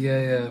the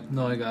yeah.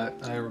 No, I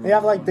remember. They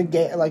have like the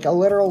gate, like a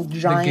literal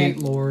giant Gate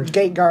Lord.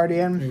 gate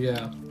guardian.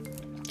 Yeah.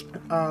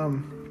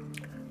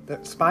 The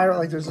spiral,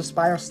 like there's a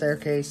spiral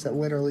staircase that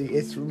literally,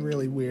 it's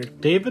really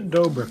weird. David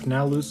Dobrik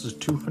now loses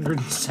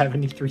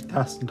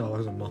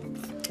 $273,000 a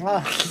month.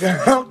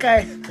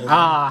 Okay.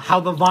 How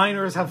the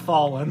Viners have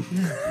fallen.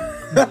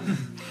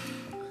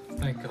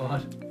 Thank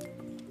God.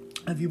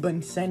 Have you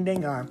been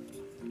sending a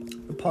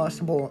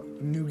possible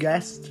new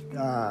guest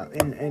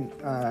in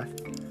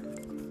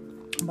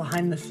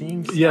behind the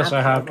scenes? Yes,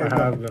 snaps? I have. Okay, I good.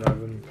 have been. I've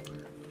been.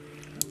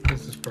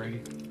 This is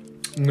Brady.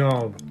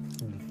 No.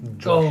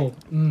 Oh,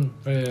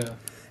 yeah.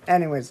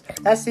 Anyways,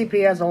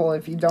 SCP as a whole,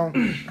 if you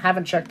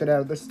haven't checked it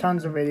out, there's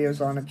tons of videos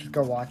on it. Just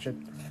go watch it.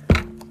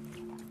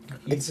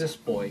 He's this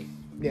boy.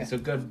 Yeah. He's a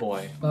good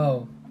boy.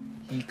 Oh,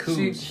 He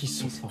coos. He's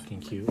so fucking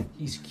cute.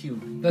 He's cute.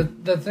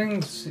 the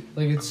thing's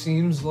like it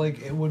seems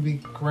like it would be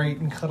great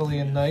and cuddly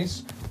and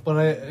nice, but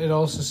it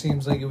also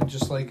seems like it would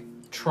just like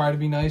try to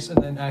be nice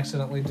and then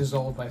accidentally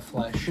dissolve my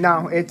flesh.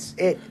 No, it.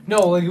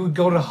 No, like it would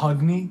go to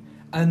hug me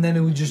and then it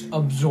would just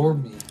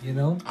absorb me. You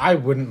know? I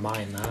wouldn't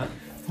mind that.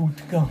 Food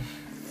gum.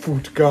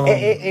 Food gum.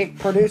 It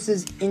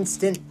produces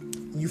instant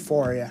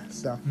euphoria.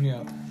 So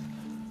Yeah.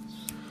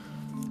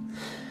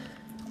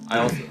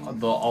 I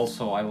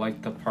also I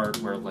like the part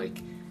where like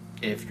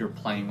if you're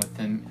playing with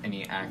him and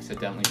he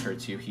accidentally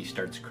hurts you, he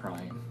starts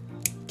crying.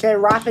 okay,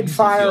 rapid He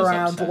fire feels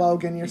round, upset.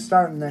 Logan. You're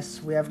starting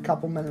this. We have a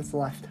couple minutes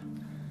left.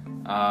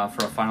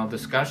 For a final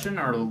discussion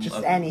or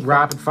Just anything.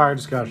 Rapid fire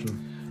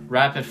discussion.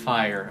 rapid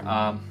fire.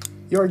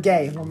 You're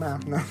gay. Well, no.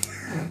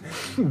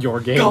 Your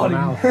game Got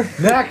now.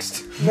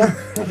 Next.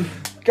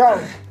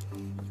 Go.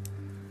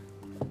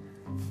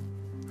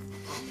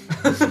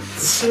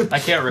 I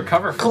can't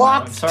recover from that. I'm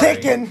Clock's sorry.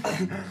 ticking.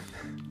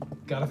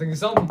 Gotta think of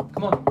something.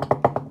 Come on.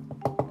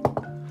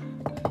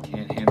 I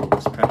can't handle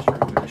this pressure.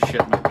 I'm gonna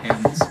shit my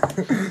pants.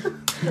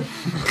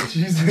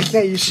 Jesus.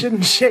 Okay, you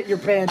shouldn't shit your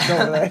pants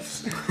over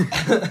this.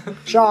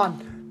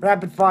 Sean,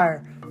 rapid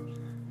fire.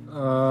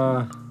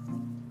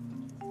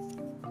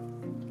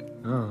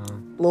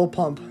 Lil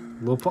Pump.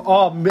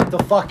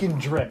 The fucking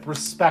drip.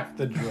 Respect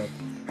the drip.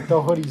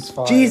 The hoodie's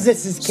fire.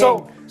 Jesus is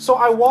king. So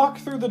I walk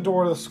through the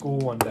door of the school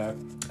one day,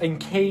 and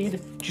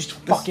Cade just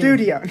fucking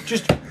studio.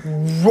 just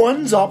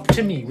runs up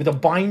to me with a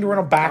binder and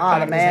a backpack. Ah, in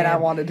the his man I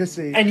hand, wanted to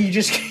see. and he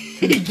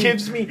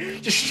gives me,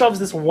 just shoves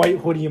this white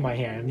hoodie in my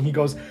hand, and he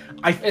goes,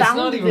 "I found It's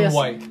not even this."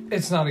 white.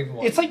 It's not even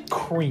white. It's like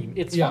cream.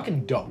 It's Yeah.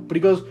 fucking dope. But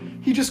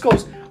he just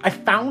goes, I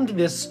found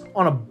this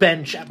on a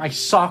bench at my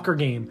soccer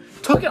game.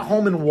 Took it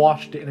home and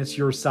washed it, and it's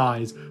your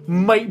size.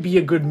 Might be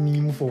a good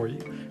meme for you.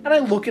 And I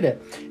look at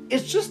it.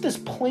 It's just this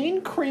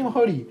plain cream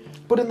hoodie.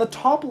 But in the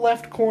top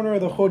left corner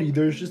of the hoodie,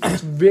 there's just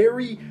this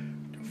very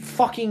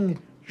fucking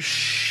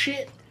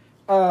shit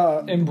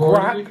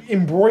Embroidery?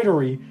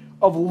 embroidery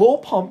of Lil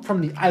Pump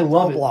from the I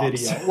Love Roblox. It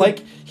video. Like,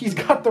 he's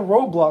got the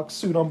Roblox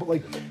suit on, but,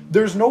 like,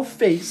 there's no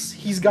face.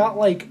 He's got,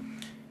 like,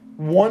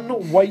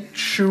 one white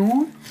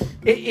shoe.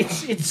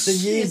 It's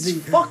Yeezy.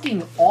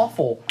 fucking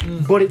awful,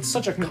 but it's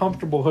such a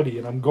comfortable hoodie,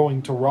 and I'm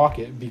going to rock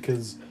it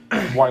because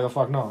why the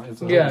fuck not?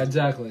 It's a Yeah, hoodie.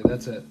 exactly.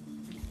 That's it.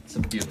 It's a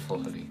beautiful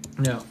hoodie.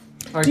 No.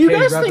 Do you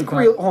guys think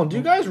do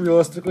you guys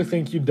realistically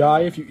think you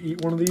die if you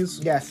eat one of these?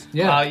 Yes.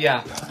 Yeah.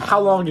 Yeah. How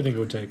long do you think it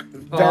would take?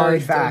 Very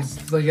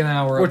fast. Like an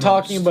hour. We're at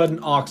talking most. about an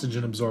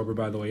oxygen absor,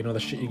 by the way. You know the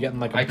shit you get in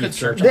like a I could pizza.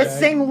 search This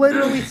thing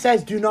literally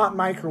says do not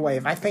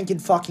microwave. I think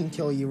it'd fucking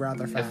kill you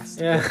rather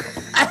fast. Yeah.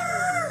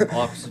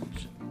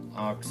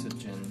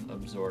 Oxygen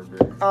absorber.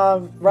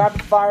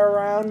 Rapid fire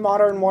round.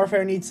 Modern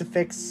Warfare needs to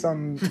fix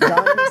some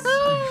guns.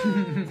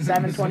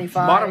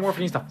 725. Modern Warfare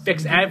needs to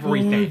fix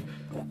everything.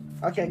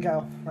 Okay,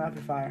 go.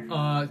 Rapid fire.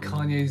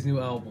 Kanye's new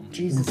album.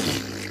 Jesus.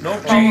 No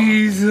problem.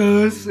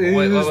 Jesus is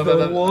wait,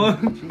 the wait.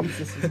 one.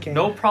 Jesus is king.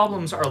 No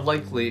problems are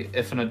likely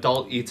if an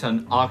adult eats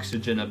an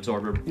oxygen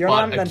absorber, You're but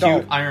not an acute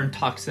adult. iron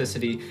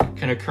toxicity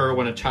can occur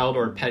when a child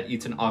or a pet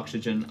eats an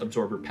oxygen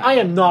absorber pack. I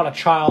am not a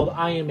child.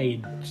 I am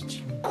a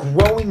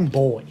growing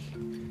boy.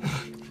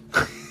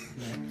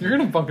 You're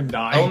gonna fucking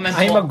die.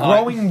 I am a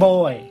growing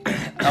boy.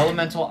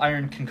 Elemental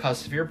iron can cause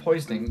severe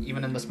poisoning,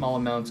 even in the small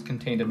amounts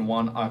contained in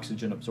one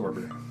oxygen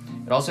absorber.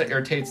 It also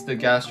irritates the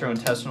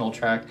gastrointestinal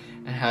tract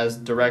and has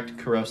direct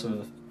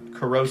corrosive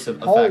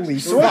effects. Holy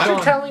So what shit.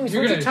 you're telling me?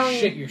 You're gonna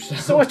shit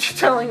yourself. So what you're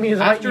telling me is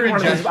if I After eat one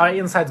of these, ingestion- my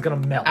inside's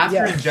gonna melt. After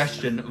Yeah.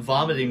 ingestion,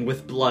 vomiting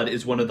with blood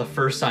is one of the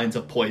first signs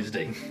of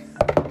poisoning.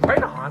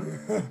 Right on.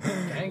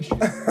 Gang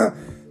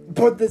shit.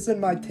 Put this in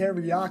my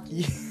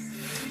teriyaki.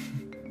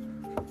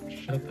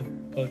 Shut the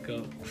fuck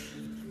up.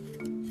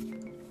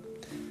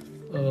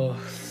 Oh,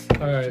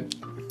 all right.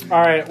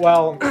 All right.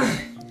 Well,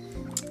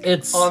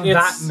 it's On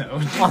it's, that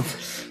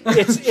note,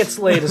 it's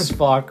late as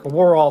fuck.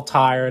 We're all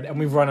tired, and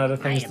we've run out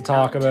of things to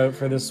talk about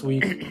for this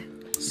week.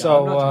 I'm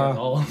So not tired at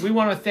all. We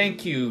want to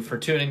thank you for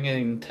tuning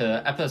in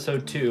to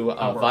episode 2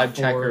 of Our Vibe 4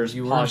 Checkers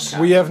viewers. podcast.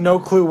 we have no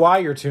clue why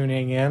you're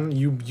tuning in.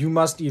 You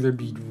must either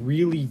be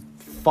really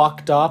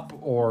fucked up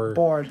or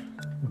Bored.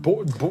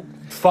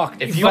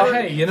 fucked. If you fuck- were-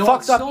 hey, you know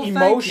fucked what? up Still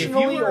thank you.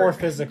 emotionally If you were- or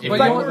physically. if But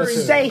you you know were- what?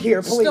 Listen, Stay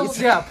here, please.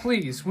 Still, yeah,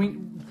 please.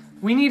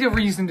 We need a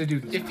reason to do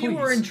this. If please. you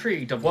were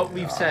intrigued of what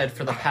we've said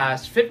for the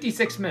past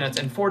 56 minutes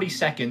and 40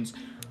 seconds,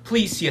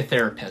 please see a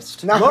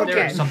therapist. No, There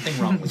okay. is something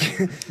wrong with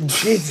you.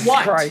 Jesus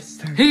What?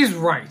 Christ. He's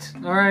right.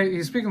 All right,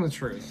 he's speaking the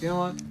truth. You know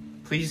what?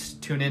 Please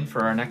tune in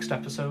for our next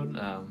episode.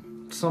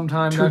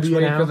 Sometime To next be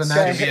week or the announced.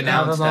 next. To be I don't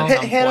announced know. at Hit,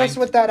 some hit us point.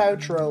 with that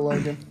outro,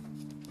 Logan.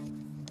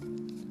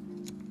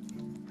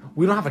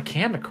 We don't have a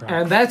can to crack.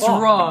 And that's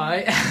Fuck.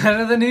 right out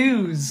of the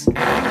news.